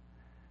faithfully.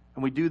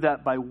 And we do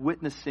that by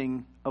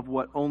witnessing of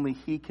what only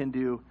he can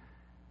do,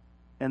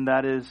 and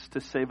that is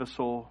to save a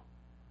soul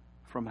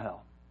from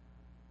hell.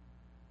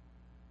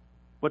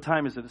 What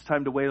time is it? It's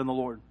time to wait on the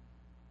Lord.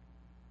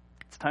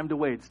 It's time to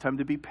wait. It's time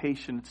to be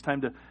patient. It's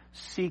time to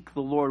seek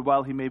the Lord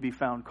while he may be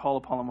found. Call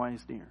upon him while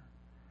he's near.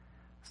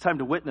 It's time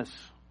to witness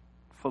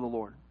for the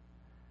Lord.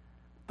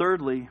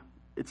 Thirdly,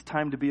 it's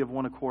time to be of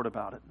one accord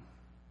about it.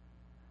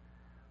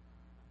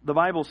 The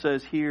Bible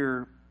says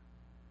here,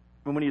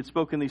 and when he had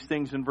spoken these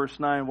things in verse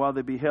 9, while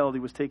they beheld, he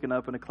was taken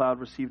up, and a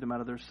cloud received him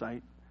out of their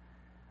sight.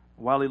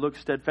 While he looked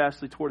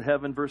steadfastly toward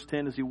heaven, verse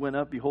 10, as he went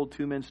up, behold,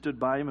 two men stood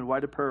by him in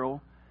white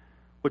apparel,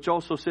 which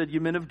also said, Ye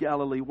men of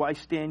Galilee, why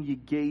stand ye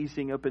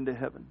gazing up into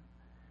heaven?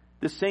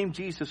 This same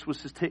Jesus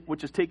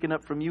which is taken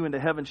up from you into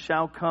heaven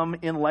shall come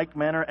in like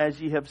manner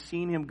as ye have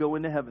seen him go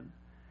into heaven.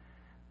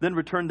 Then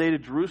returned they to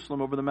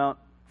Jerusalem over the mount,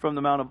 from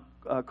the mount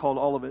of, called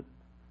Olivet,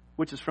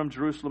 which is from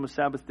Jerusalem a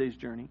Sabbath day's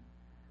journey.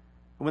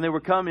 And when they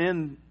were come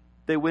in,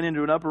 they went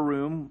into an upper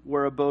room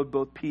where abode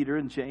both Peter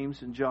and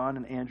James and John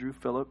and Andrew,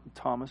 Philip and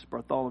Thomas,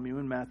 Bartholomew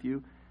and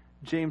Matthew,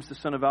 James the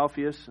son of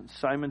Alphaeus and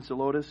Simon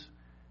Zelotes,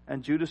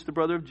 and Judas the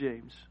brother of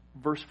James.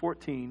 Verse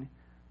 14,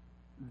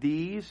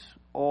 these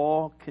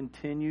all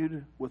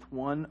continued with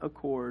one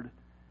accord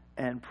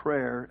and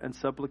prayer and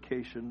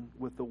supplication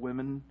with the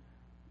women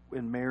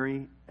and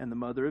Mary and the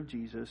mother of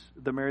Jesus,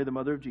 the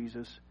mother of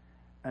Jesus,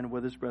 and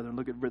with his brethren.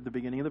 Look at the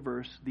beginning of the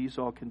verse. These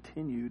all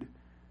continued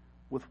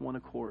with one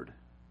accord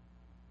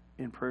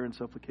in prayer and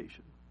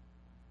supplication.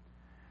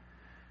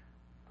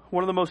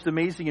 One of the most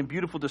amazing and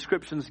beautiful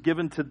descriptions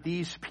given to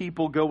these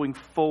people going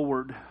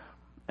forward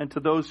and to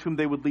those whom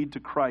they would lead to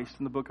Christ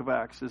in the book of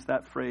Acts is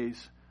that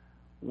phrase,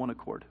 one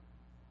accord.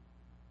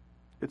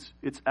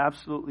 It's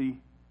absolutely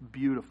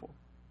beautiful.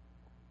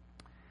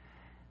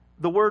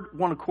 The word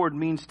one accord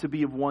means to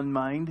be of one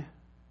mind.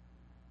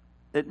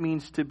 It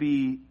means to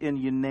be in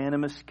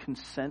unanimous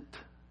consent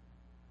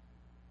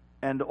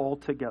and all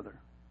together.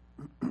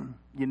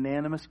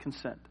 Unanimous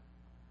consent.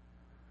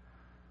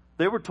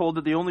 They were told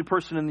that the only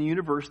person in the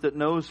universe that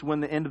knows when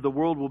the end of the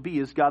world will be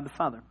is God the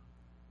Father.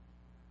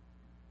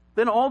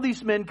 Then all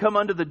these men come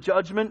under the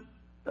judgment.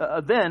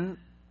 Then,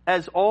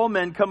 as all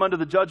men come under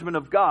the judgment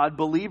of God,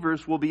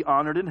 believers will be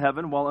honored in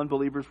heaven, while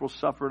unbelievers will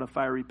suffer in a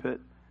fiery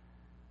pit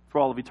for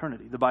all of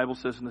eternity. The Bible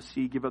says, in the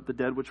sea give up the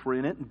dead which were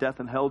in it, and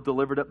death and hell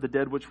delivered up the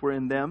dead which were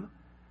in them.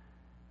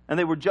 And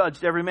they were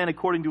judged, every man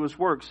according to his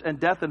works. And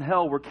death and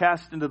hell were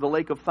cast into the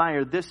lake of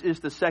fire. This is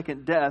the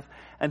second death.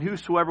 And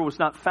whosoever was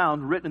not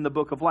found written in the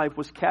book of life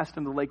was cast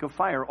into the lake of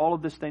fire. All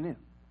of this they knew.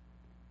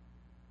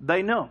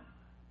 They know.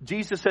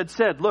 Jesus had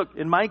said, look,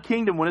 in my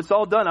kingdom, when it's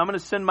all done, I'm going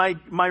to send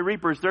my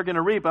reapers. They're going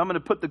to reap. I'm going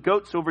to put the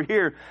goats over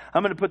here.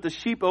 I'm going to put the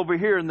sheep over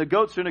here. And the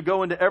goats are going to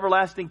go into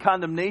everlasting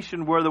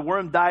condemnation where the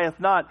worm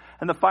dieth not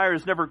and the fire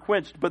is never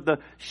quenched. But the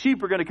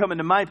sheep are going to come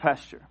into my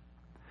pasture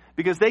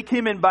because they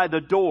came in by the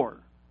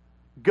door.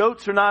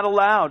 Goats are not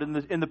allowed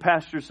in the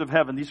pastures of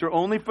heaven. These are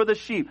only for the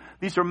sheep.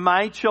 These are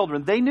my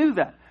children. They knew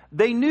that.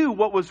 They knew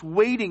what was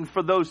waiting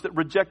for those that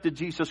rejected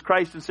Jesus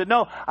Christ and said,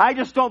 no, I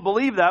just don't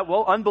believe that.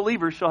 Well,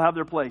 unbelievers shall have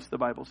their place, the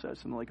Bible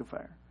says, in the lake of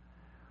fire.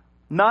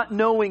 Not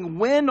knowing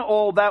when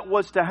all that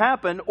was to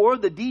happen or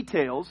the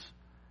details,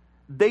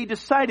 they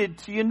decided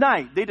to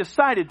unite. They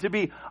decided to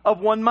be of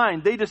one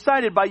mind. They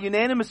decided by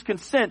unanimous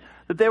consent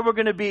that they were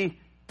going to be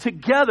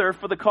together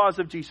for the cause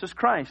of Jesus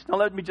Christ. Now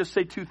let me just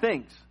say two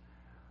things.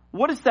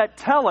 What does that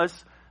tell us?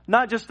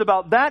 Not just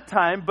about that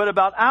time, but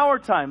about our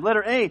time.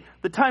 Letter A,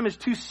 the time is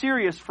too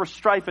serious for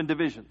strife and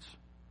divisions.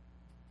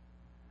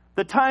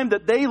 The time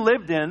that they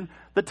lived in,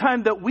 the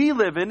time that we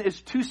live in, is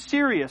too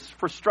serious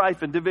for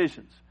strife and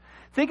divisions.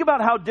 Think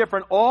about how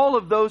different all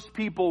of those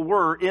people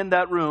were in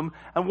that room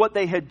and what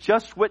they had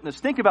just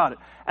witnessed. Think about it.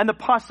 And the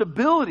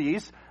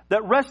possibilities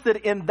that rested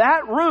in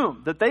that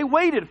room that they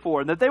waited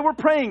for and that they were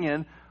praying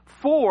in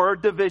for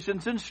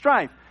divisions and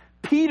strife.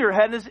 Peter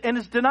had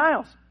his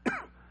denials.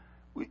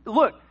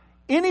 Look,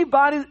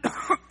 anybody,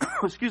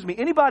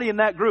 anybody in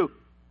that group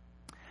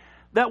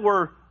that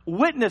were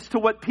witness to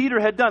what Peter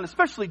had done,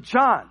 especially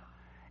John,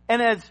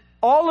 and as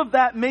all of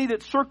that made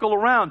it circle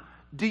around,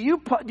 do you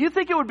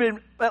think it would have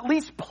been at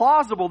least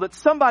plausible that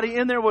somebody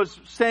in there was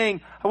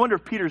saying, I wonder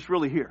if Peter's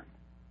really here?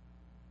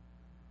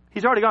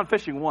 He's already gone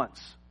fishing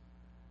once.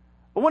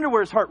 I wonder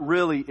where his heart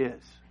really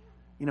is.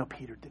 You know,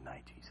 Peter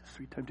denied Jesus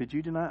 3 times. Did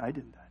you deny? I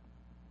didn't.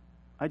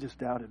 I just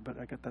doubted, but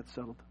I got that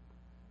settled.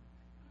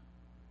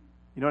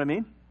 You know what I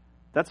mean?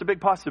 That's a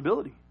big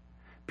possibility.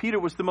 Peter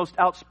was the most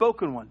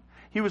outspoken one.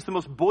 He was the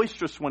most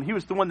boisterous one. He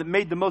was the one that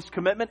made the most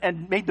commitment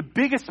and made the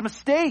biggest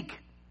mistake.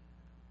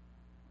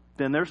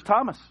 Then there's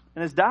Thomas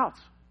and his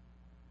doubts.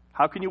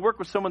 How can you work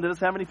with someone that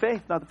doesn't have any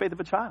faith, not the faith of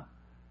a child?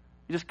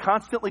 You're just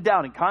constantly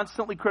doubting,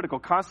 constantly critical,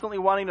 constantly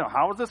wanting to know,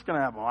 how is this going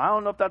to happen? Well, I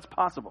don't know if that's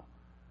possible.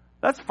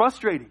 That's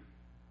frustrating.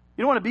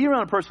 You don't want to be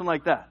around a person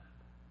like that.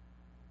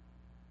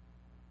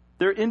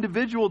 Their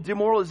individual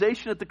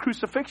demoralization at the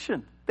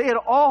crucifixion. They had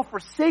all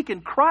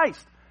forsaken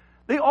Christ.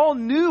 They all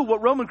knew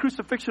what Roman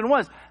crucifixion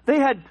was. They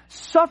had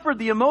suffered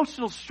the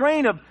emotional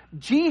strain of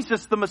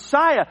Jesus, the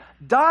Messiah,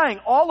 dying,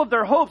 all of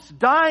their hopes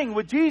dying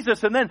with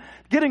Jesus, and then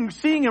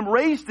seeing him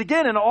raised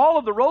again, and all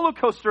of the roller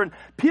coaster, and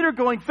Peter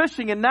going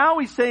fishing, and now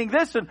he's saying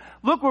this, and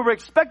look, we're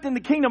expecting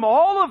the kingdom,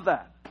 all of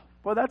that.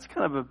 Well, that's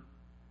kind of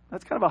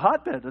a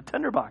hotbed, a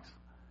tinderbox.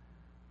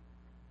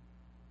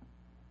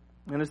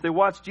 And as they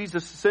watch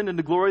Jesus ascend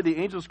into glory, the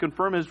angels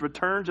confirm his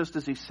return just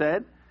as he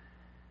said.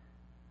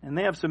 And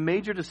they have some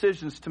major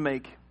decisions to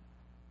make.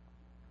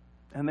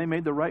 And they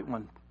made the right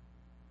one.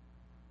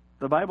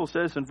 The Bible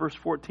says in verse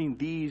 14,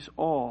 these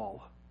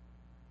all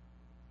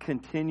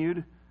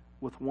continued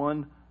with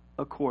one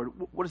accord.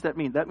 What does that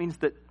mean? That means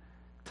that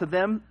to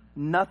them,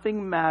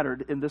 nothing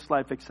mattered in this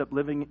life except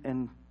living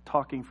and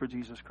talking for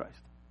Jesus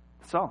Christ.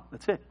 That's all.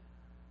 That's it.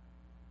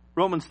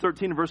 Romans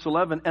 13, verse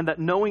 11, and that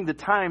knowing the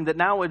time, that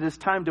now it is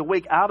time to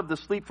wake out of the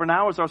sleep, for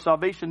now is our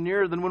salvation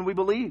nearer than when we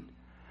believed.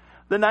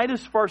 The night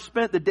is far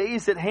spent, the day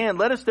is at hand.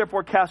 Let us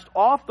therefore cast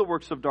off the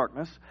works of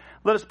darkness.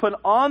 Let us put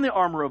on the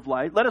armor of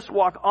light. Let us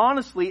walk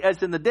honestly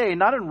as in the day,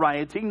 not in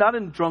rioting, not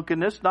in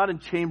drunkenness, not in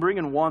chambering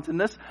and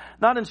wantonness,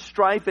 not in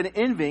strife and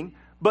envying,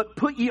 but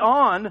put ye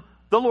on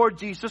the Lord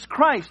Jesus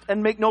Christ,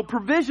 and make no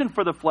provision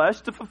for the flesh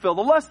to fulfill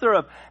the lust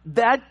thereof.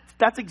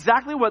 That's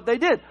exactly what they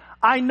did.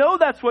 I know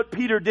that's what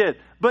Peter did.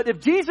 But if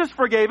Jesus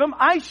forgave him,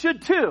 I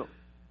should too.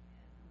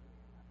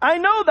 I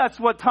know that's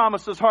what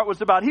Thomas's heart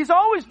was about. He's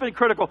always been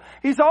critical.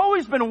 He's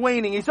always been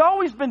waning. He's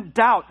always been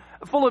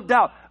full of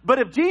doubt. But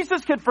if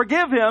Jesus can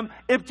forgive him,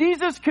 if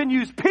Jesus can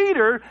use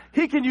Peter,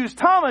 he can use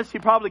Thomas, he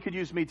probably could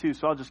use me too.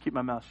 So I'll just keep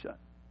my mouth shut.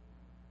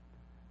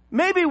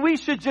 Maybe we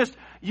should just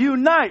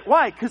unite.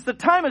 Why? Because the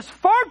time is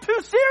far too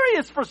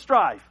serious for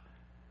strife.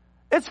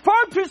 It's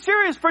far too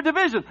serious for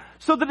division.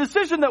 So the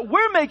decision that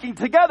we're making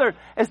together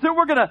is that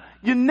we're going to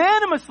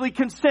unanimously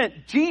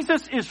consent.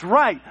 Jesus is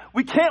right.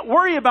 We can't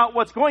worry about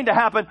what's going to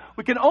happen.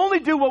 We can only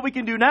do what we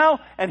can do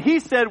now. And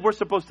he said we're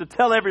supposed to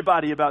tell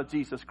everybody about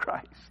Jesus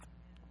Christ.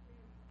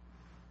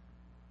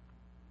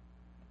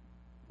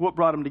 What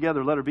brought them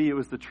together? Letter B, it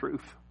was the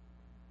truth.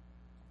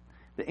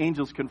 The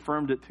angels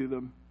confirmed it to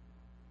them.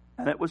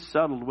 And it was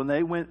settled. When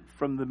they went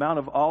from the Mount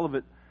of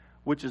Olivet,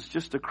 which is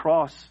just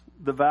across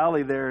the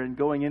valley there and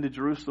going into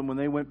Jerusalem, when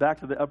they went back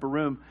to the upper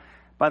room,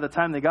 by the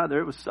time they got there,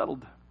 it was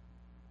settled.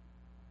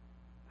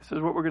 This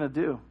is what we're going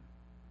to do.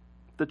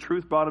 The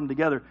truth brought them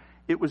together.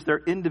 It was their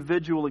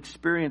individual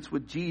experience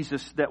with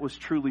Jesus that was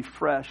truly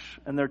fresh,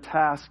 and their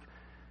task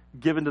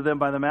given to them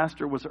by the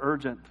Master was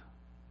urgent.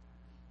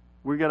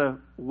 We're going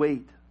to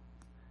wait.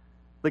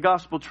 The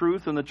gospel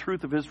truth and the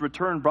truth of his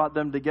return brought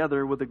them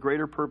together with a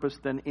greater purpose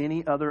than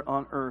any other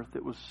on earth.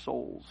 It was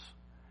souls.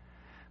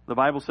 The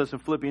Bible says in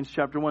Philippians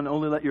chapter 1,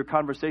 only let your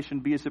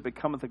conversation be as it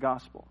becometh the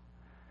gospel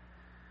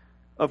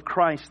of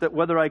Christ, that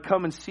whether I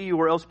come and see you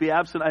or else be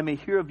absent, I may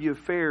hear of your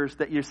affairs,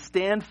 that you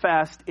stand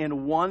fast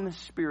in one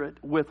spirit,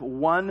 with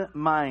one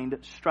mind,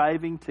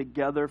 striving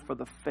together for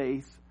the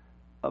faith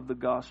of the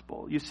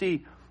gospel. You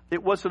see,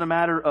 it wasn't a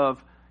matter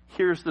of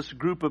here's this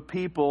group of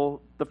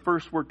people. The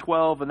first were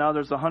 12, and now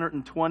there's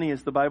 120,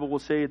 as the Bible will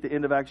say at the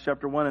end of Acts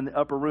chapter 1 in the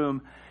upper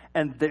room.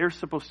 And they're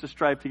supposed to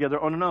strive together.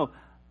 Oh, no.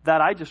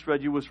 That I just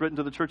read you was written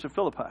to the church of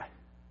Philippi.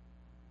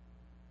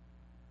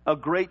 A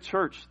great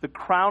church, the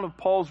crown of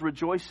Paul's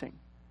rejoicing.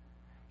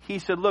 He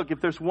said, look,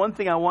 if there's one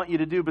thing I want you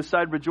to do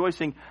beside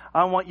rejoicing,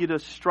 I want you to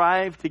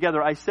strive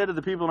together. I said to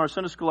the people in our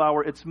Sunday school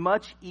hour, it's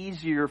much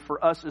easier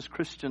for us as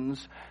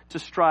Christians to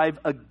strive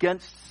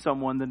against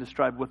someone than to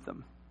strive with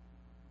them.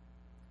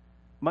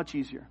 Much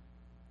easier.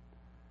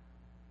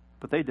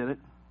 But they did it.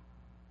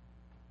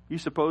 You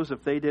suppose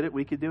if they did it,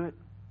 we could do it?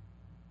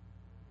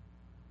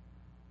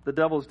 The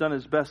devil's done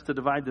his best to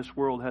divide this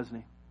world, hasn't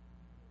he?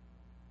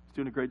 He's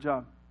doing a great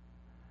job.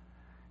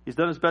 He's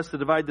done his best to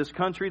divide this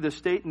country, this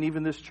state, and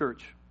even this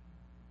church.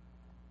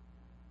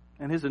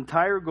 And his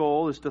entire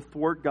goal is to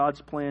thwart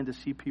God's plan to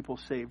see people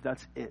saved.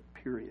 That's it,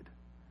 period.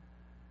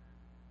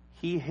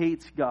 He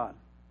hates God.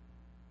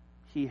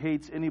 He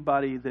hates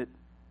anybody that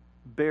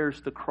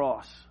bears the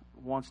cross,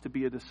 wants to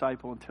be a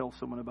disciple and tell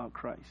someone about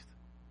Christ.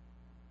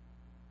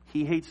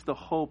 He hates the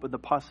hope and the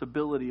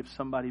possibility of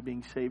somebody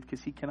being saved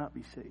because he cannot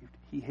be saved.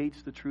 He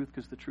hates the truth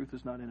because the truth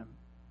is not in him.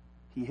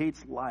 He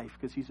hates life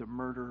because he's a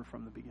murderer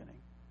from the beginning.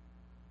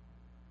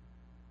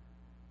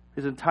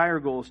 His entire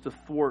goal is to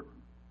thwart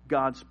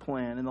God's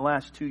plan. In the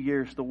last 2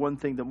 years, the one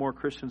thing that more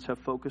Christians have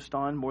focused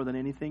on more than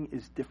anything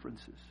is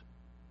differences.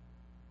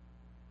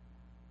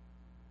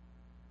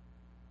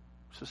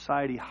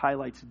 Society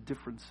highlights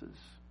differences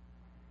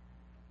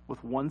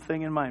with one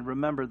thing in mind.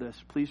 Remember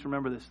this. Please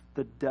remember this.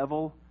 The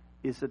devil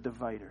is a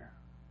divider.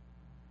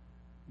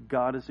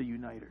 God is a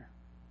uniter.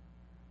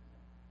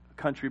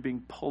 A country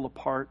being pulled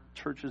apart,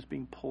 churches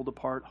being pulled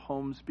apart,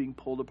 homes being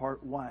pulled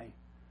apart. Why?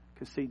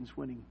 Because Satan's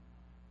winning.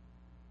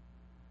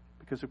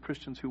 Because of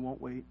Christians who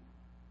won't wait,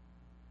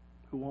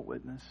 who won't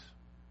witness,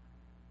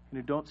 and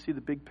who don't see the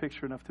big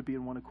picture enough to be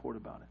in one accord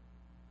about it.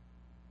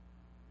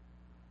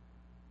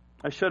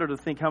 I shudder to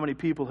think how many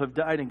people have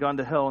died and gone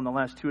to hell in the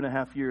last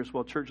 2.5 years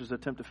while churches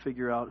attempt to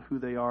figure out who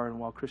they are and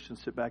while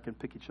Christians sit back and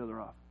pick each other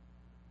off.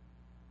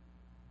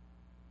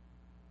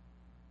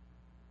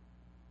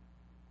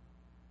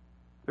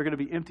 There are going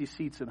to be empty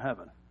seats in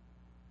heaven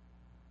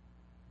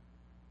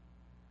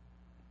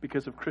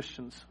because of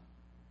Christians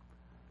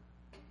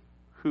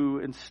who,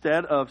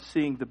 instead of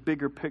seeing the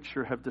bigger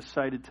picture, have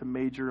decided to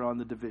major on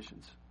the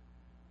divisions.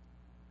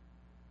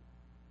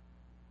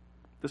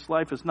 This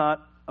life is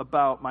not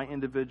about my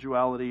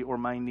individuality or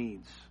my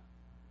needs.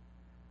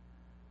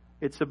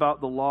 It's about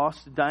the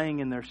lost dying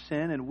in their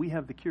sin, and we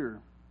have the cure.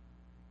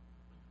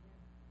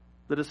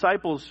 The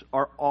disciples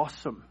are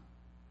awesome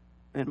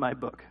in my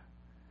book.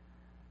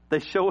 They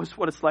show us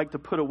what it's like to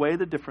put away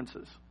the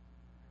differences.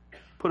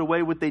 Put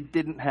away what they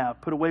didn't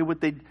have. Put away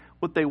what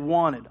they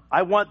wanted.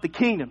 I want the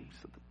kingdom.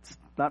 It's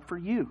not for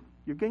you.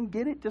 You're going to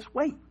get it. Just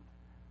wait.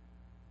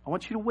 I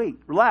want you to wait.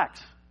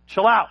 Relax.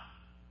 Chill out.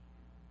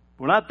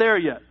 We're not there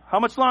yet. How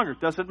much longer?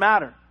 Doesn't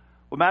matter.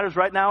 What matters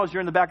right now is you're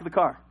in the back of the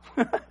car.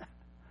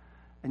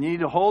 And you need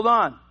to hold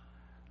on.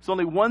 There's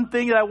only one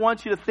thing that I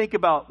want you to think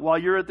about while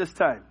you're at this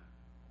time.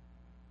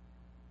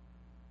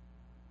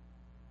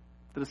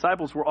 The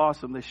disciples were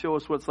awesome. They show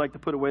us what it's like to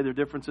put away their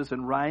differences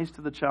and rise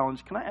to the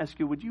challenge. Can I ask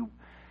you, would you,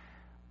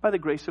 by the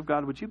grace of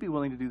God, would you be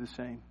willing to do the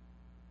same?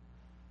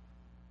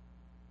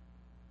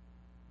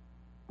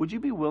 Would you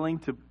be willing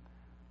to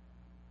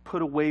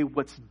put away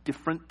what's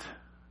different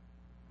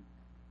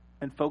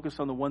and focus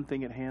on the one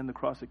thing at hand, the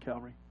cross at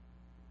Calvary?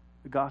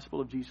 The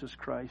gospel of Jesus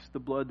Christ, the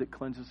blood that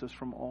cleanses us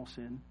from all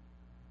sin.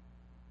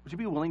 Would you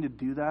be willing to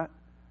do that?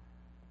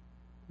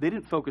 They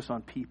didn't focus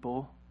on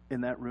people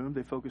in that room.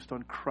 They focused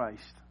on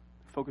Christ.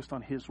 They focused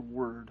on His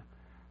Word.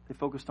 They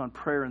focused on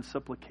prayer and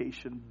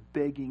supplication,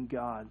 begging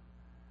God.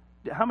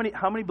 How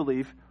many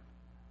believe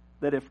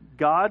that if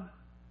God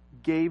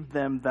gave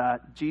them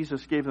that,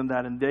 Jesus gave them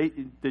that, and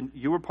then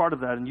you were part of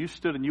that, and you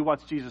stood and you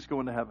watched Jesus go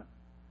into heaven,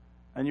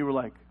 and you were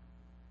like,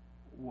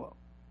 whoa.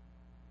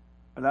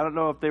 And I don't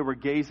know if they were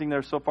gazing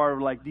there so far,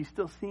 like, do you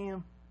still see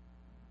him?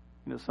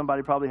 You know,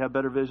 somebody probably had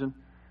better vision.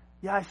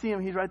 Yeah, I see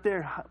him. He's right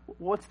there.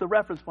 What's the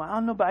reference point? I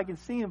don't know, but I can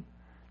see him.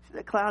 See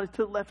that cloud? It's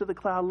to the left of the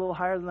cloud, a little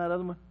higher than that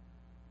other one.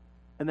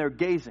 And they're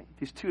gazing.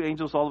 These two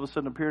angels all of a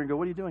sudden appear and go,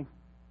 what are you doing?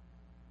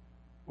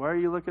 Why are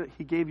you looking at?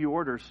 He gave you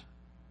orders.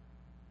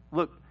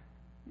 Look,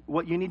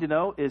 what you need to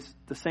know is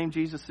the same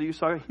Jesus that you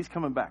saw, He's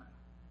coming back.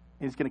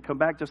 And He's going to come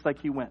back just like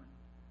He went.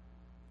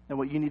 And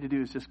what you need to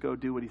do is just go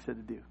do what He said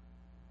to do.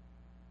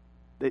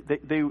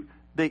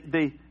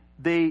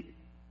 They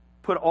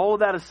put all of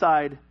that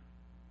aside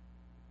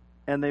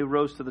and they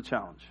rose to the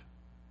challenge.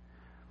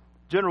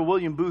 General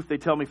William Booth, they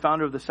tell me,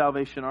 founder of the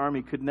Salvation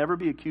Army, could never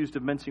be accused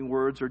of mincing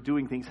words or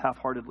doing things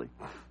half-heartedly.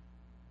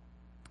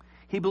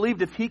 He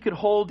believed if he could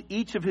hold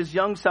each of his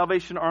young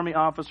Salvation Army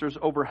officers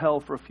over hell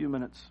for a few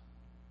minutes,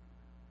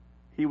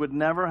 he would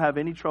never have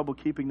any trouble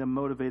keeping them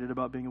motivated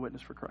about being a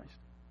witness for Christ.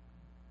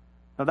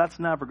 Now, that's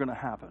never going to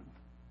happen.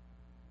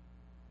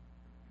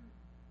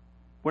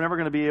 We're never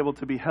going to be able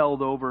to be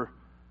held over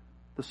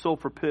the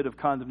sulfur pit of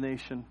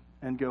condemnation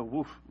and go,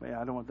 woof, man,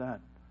 I don't want that.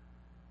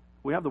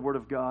 We have the Word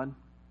of God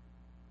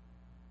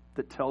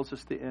that tells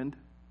us the end,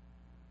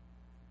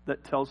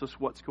 that tells us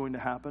what's going to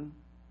happen.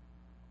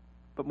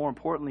 But more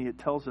importantly, it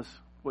tells us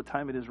what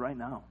time it is right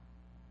now.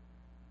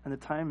 And the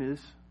time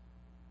is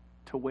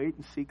to wait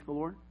and seek the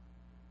Lord.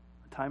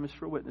 The time is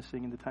for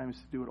witnessing, and the time is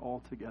to do it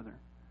all together.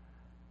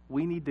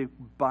 We need to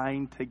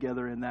bind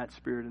together in that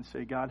spirit and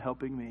say, God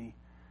helping me,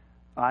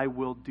 I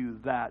will do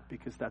that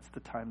because that's the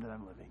time that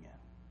I'm living in.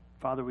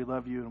 Father, we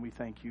love you and we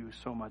thank you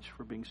so much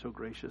for being so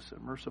gracious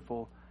and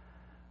merciful.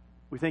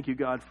 We thank you,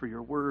 God, for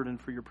your word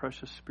and for your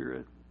precious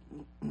Spirit.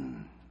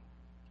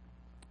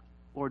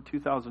 Lord,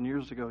 2,000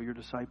 years ago, your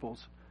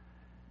disciples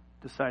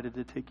decided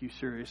to take you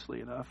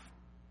seriously enough,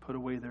 put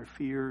away their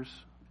fears,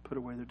 put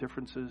away their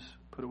differences,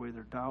 put away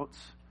their doubts,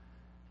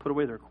 put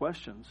away their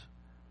questions,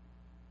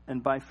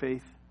 and by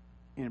faith,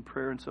 in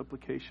prayer and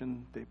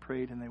supplication, they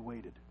prayed and they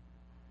waited.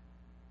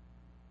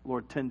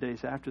 Lord, 10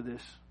 days after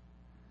this,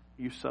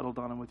 you settled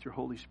on them with your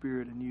Holy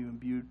Spirit and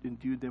you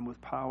endued them with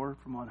power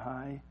from on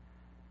high.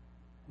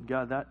 And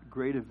God, that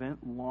great event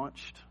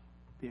launched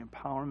the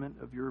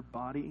empowerment of your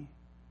body,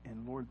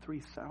 and Lord,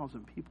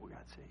 3,000 people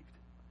got saved.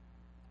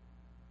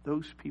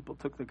 Those people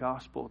took the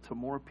gospel to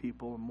more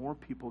people, and more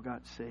people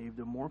got saved,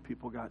 and more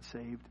people got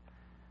saved.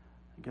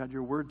 And God,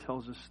 your word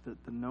tells us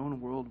that the known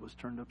world was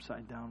turned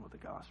upside down with the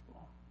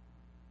gospel.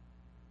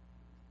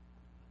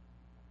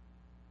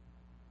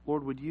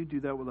 Lord, would you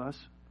do that with us?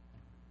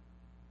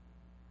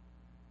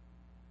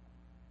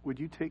 Would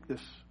you take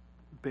this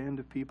band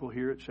of people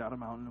here at Shadow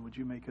Mountain and would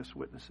you make us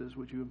witnesses?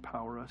 Would you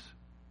empower us?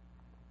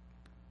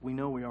 We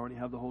know we already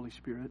have the Holy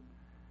Spirit.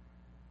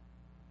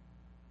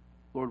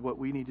 Lord, what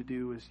we need to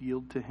do is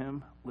yield to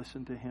Him,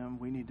 listen to Him.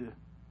 We need to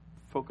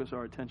focus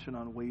our attention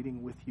on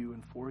waiting with you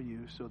and for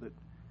you so that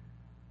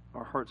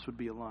our hearts would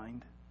be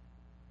aligned.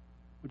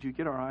 Would you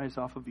get our eyes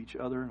off of each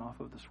other and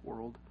off of this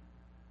world?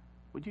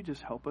 Would you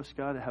just help us,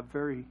 God, to have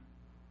very,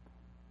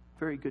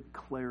 very good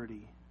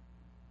clarity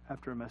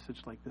after a message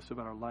like this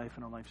about our life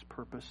and our life's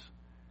purpose?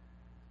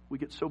 We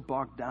get so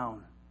bogged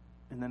down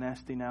in the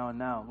nasty now and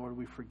now. Lord,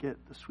 we forget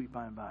the sweet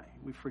by and by.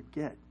 We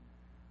forget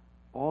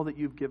all that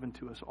you've given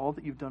to us, all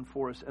that you've done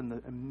for us, and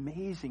the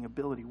amazing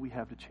ability we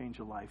have to change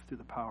a life through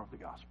the power of the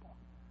gospel.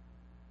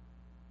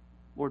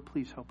 Lord,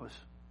 please help us.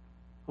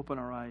 Open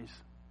our eyes.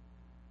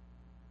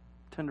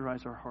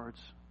 Tenderize our hearts.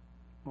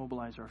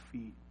 Mobilize our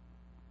feet.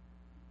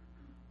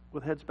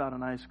 With heads bowed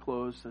and eyes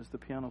closed as the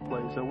piano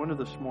plays, I wonder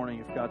this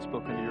morning if God's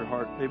spoken to your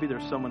heart. Maybe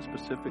there's someone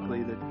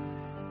specifically that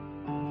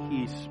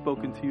He's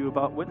spoken to you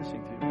about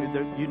witnessing to.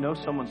 Maybe you know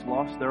someone's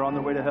lost. They're on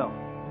their way to hell.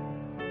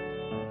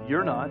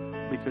 You're not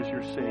because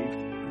you're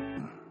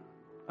saved.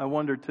 I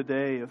wonder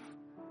today if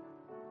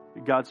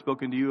God's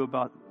spoken to you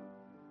about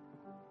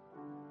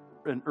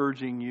and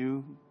urging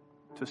you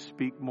to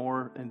speak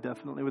more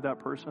indefinitely with that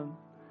person.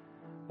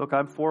 Look,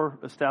 I'm for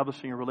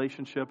establishing a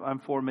relationship. I'm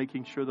for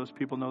making sure those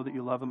people know that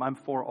you love them. I'm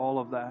for all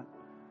of that.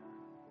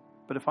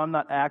 But if I'm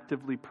not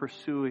actively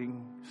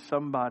pursuing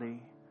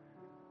somebody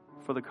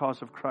for the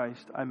cause of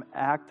Christ, I'm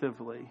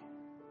actively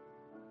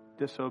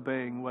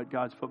disobeying what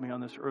God's put me on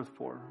this earth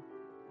for.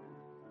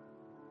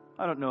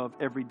 I don't know if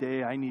every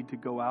day I need to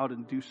go out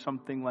and do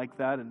something like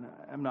that, and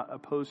I'm not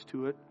opposed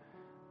to it.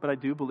 But I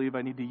do believe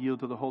I need to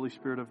yield to the Holy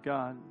Spirit of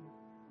God.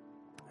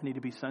 I need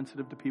to be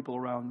sensitive to people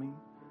around me,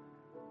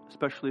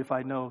 especially if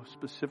I know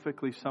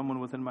specifically someone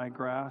within my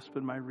grasp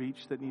and my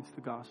reach that needs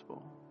the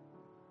gospel.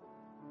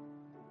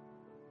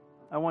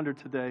 I wonder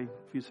today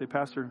if you say,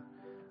 Pastor,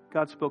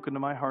 God's spoken to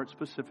my heart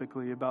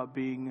specifically about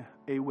being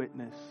a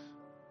witness.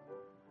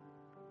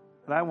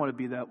 And I want to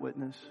be that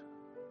witness.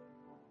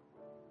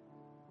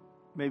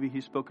 Maybe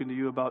He's spoken to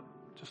you about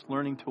just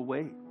learning to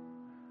wait,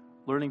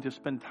 learning to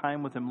spend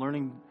time with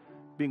Him,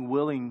 being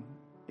willing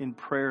in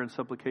prayer and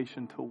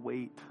supplication to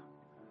wait.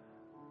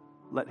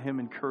 Let Him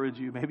encourage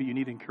you. Maybe you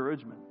need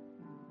encouragement.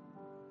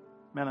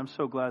 Man, I'm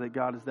so glad that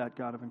God is that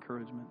God of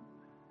encouragement.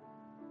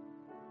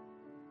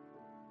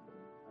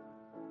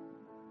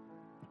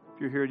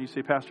 If you're here and you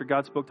say, Pastor,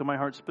 God spoke to my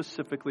heart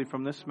specifically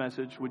from this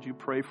message, would you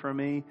pray for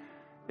me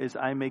as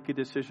I make a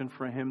decision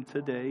for Him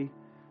today?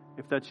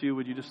 If that's you,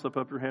 would you just slip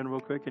up your hand real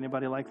quick?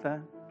 Anybody like that?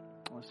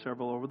 Well,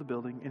 several over the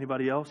building.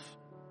 Anybody else?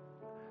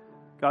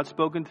 God's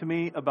spoken to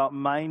me about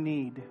my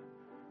need,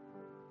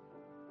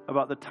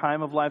 about the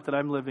time of life that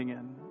I'm living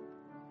in.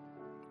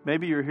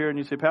 Maybe you're here and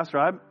you say, Pastor,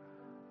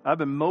 I've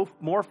been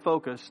more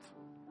focused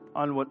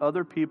on what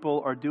other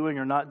people are doing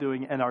or not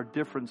doing and our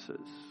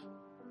differences.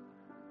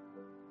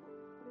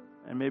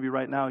 And maybe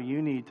right now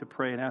you need to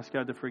pray and ask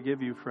God to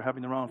forgive you for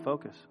having the wrong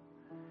focus.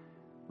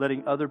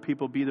 Letting other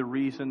people be the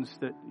reasons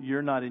that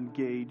you're not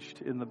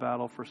engaged in the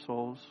battle for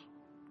souls.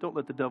 Don't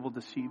let the devil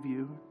deceive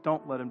you.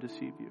 Don't let him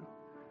deceive you.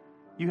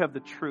 You have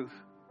the truth.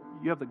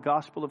 You have the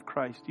gospel of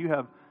Christ.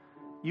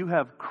 You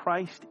have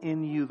Christ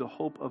in you, the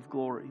hope of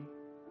glory.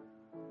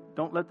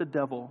 Don't let the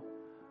devil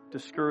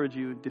discourage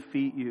you,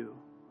 defeat you,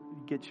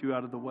 get you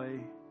out of the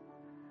way.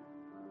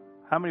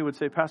 How many would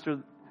say,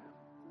 Pastor,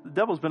 the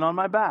devil's been on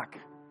my back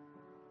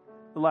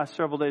the last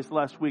several days, the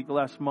last week, the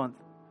last month.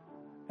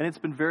 And it's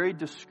been very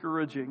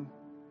discouraging.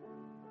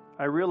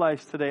 I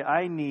realize today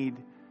I need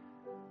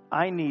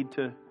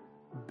to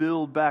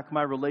build back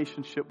my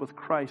relationship with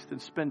Christ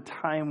and spend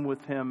time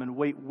with Him and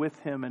wait with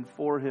Him and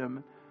for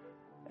Him.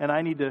 And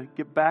I need to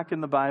get back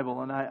in the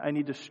Bible, and I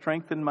need to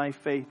strengthen my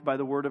faith by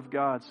the Word of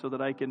God so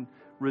that I can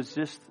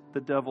resist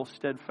the devil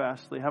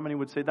steadfastly. How many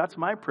would say that's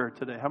my prayer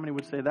today? How many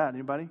would say that?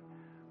 Anybody?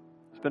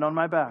 He's been on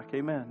my back.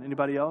 Amen.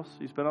 Anybody else?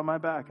 He's been on my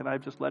back, and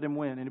I've just let Him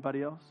win.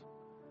 Anybody else?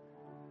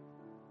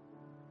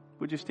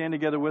 Would you stand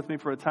together with me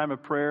for a time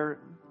of prayer?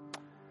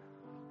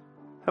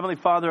 Heavenly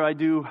Father, I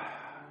do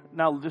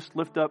now just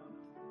lift up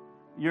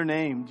Your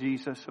name,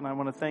 Jesus, and I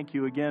want to thank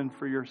You again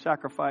for Your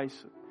sacrifice,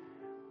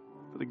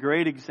 for the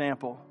great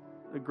example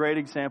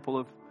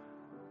of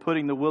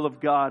putting the will of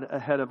God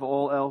ahead of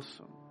all else.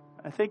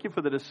 I thank You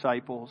for the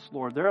disciples,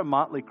 Lord. They're a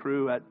motley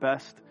crew at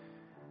best,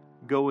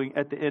 going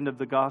at the end of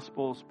the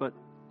Gospels, but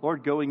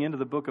Lord, going into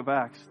the book of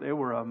Acts, they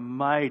were a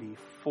mighty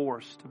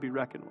force to be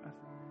reckoned with.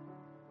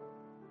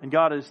 And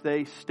God, as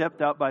they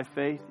stepped out by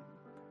faith,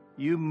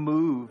 You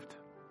moved,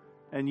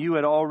 and You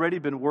had already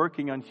been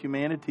working on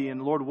humanity.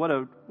 And Lord, what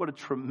a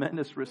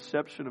tremendous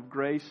reception of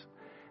grace,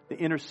 the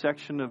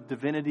intersection of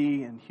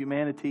divinity and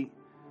humanity.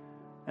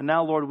 And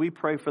now, Lord, we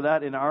pray for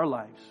that in our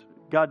lives.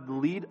 God,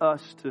 lead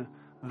us to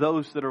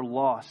those that are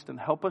lost and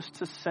help us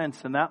to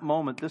sense in that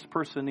moment, this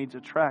person needs a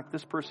tract,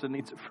 this person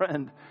needs a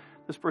friend,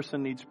 this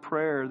person needs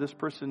prayer, this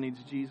person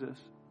needs Jesus.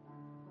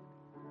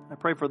 I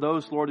pray for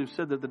those, Lord, who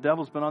said that the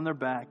devil's been on their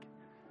back.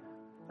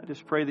 I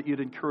just pray that You'd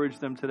encourage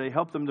them today.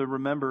 Help them to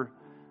remember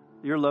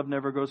Your love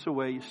never goes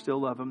away. You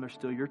still love them. They're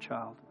still Your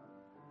child.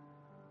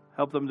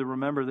 Help them to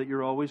remember that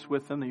You're always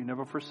with them, that You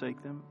never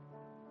forsake them.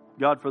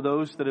 God, for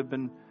those that have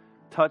been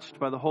touched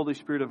by the Holy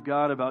Spirit of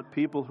God about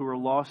people who are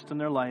lost in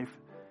their life,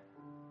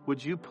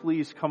 would You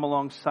please come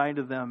alongside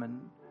of them,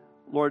 and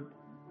Lord,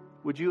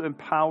 would You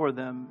empower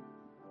them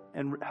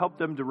and help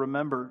them to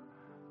remember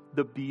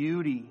the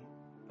beauty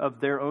of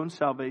their own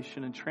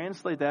salvation and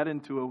translate that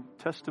into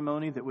a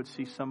testimony that would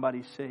see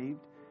somebody saved.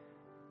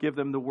 Give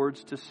them the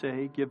words to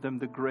say, give them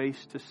the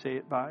grace to say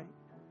it by.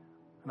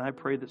 And I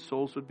pray that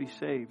souls would be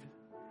saved.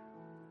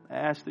 I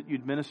ask that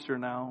You'd minister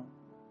now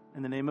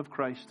in the name of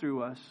Christ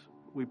through us.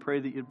 We pray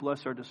that You'd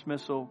bless our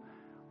dismissal.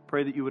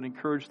 Pray that You would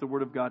encourage the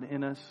Word of God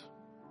in us.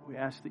 We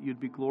ask that You'd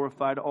be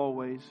glorified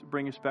always.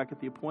 Bring us back at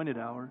the appointed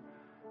hour.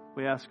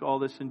 We ask all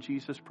this in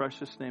Jesus'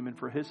 precious name and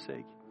for His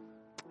sake.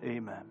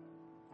 Amen.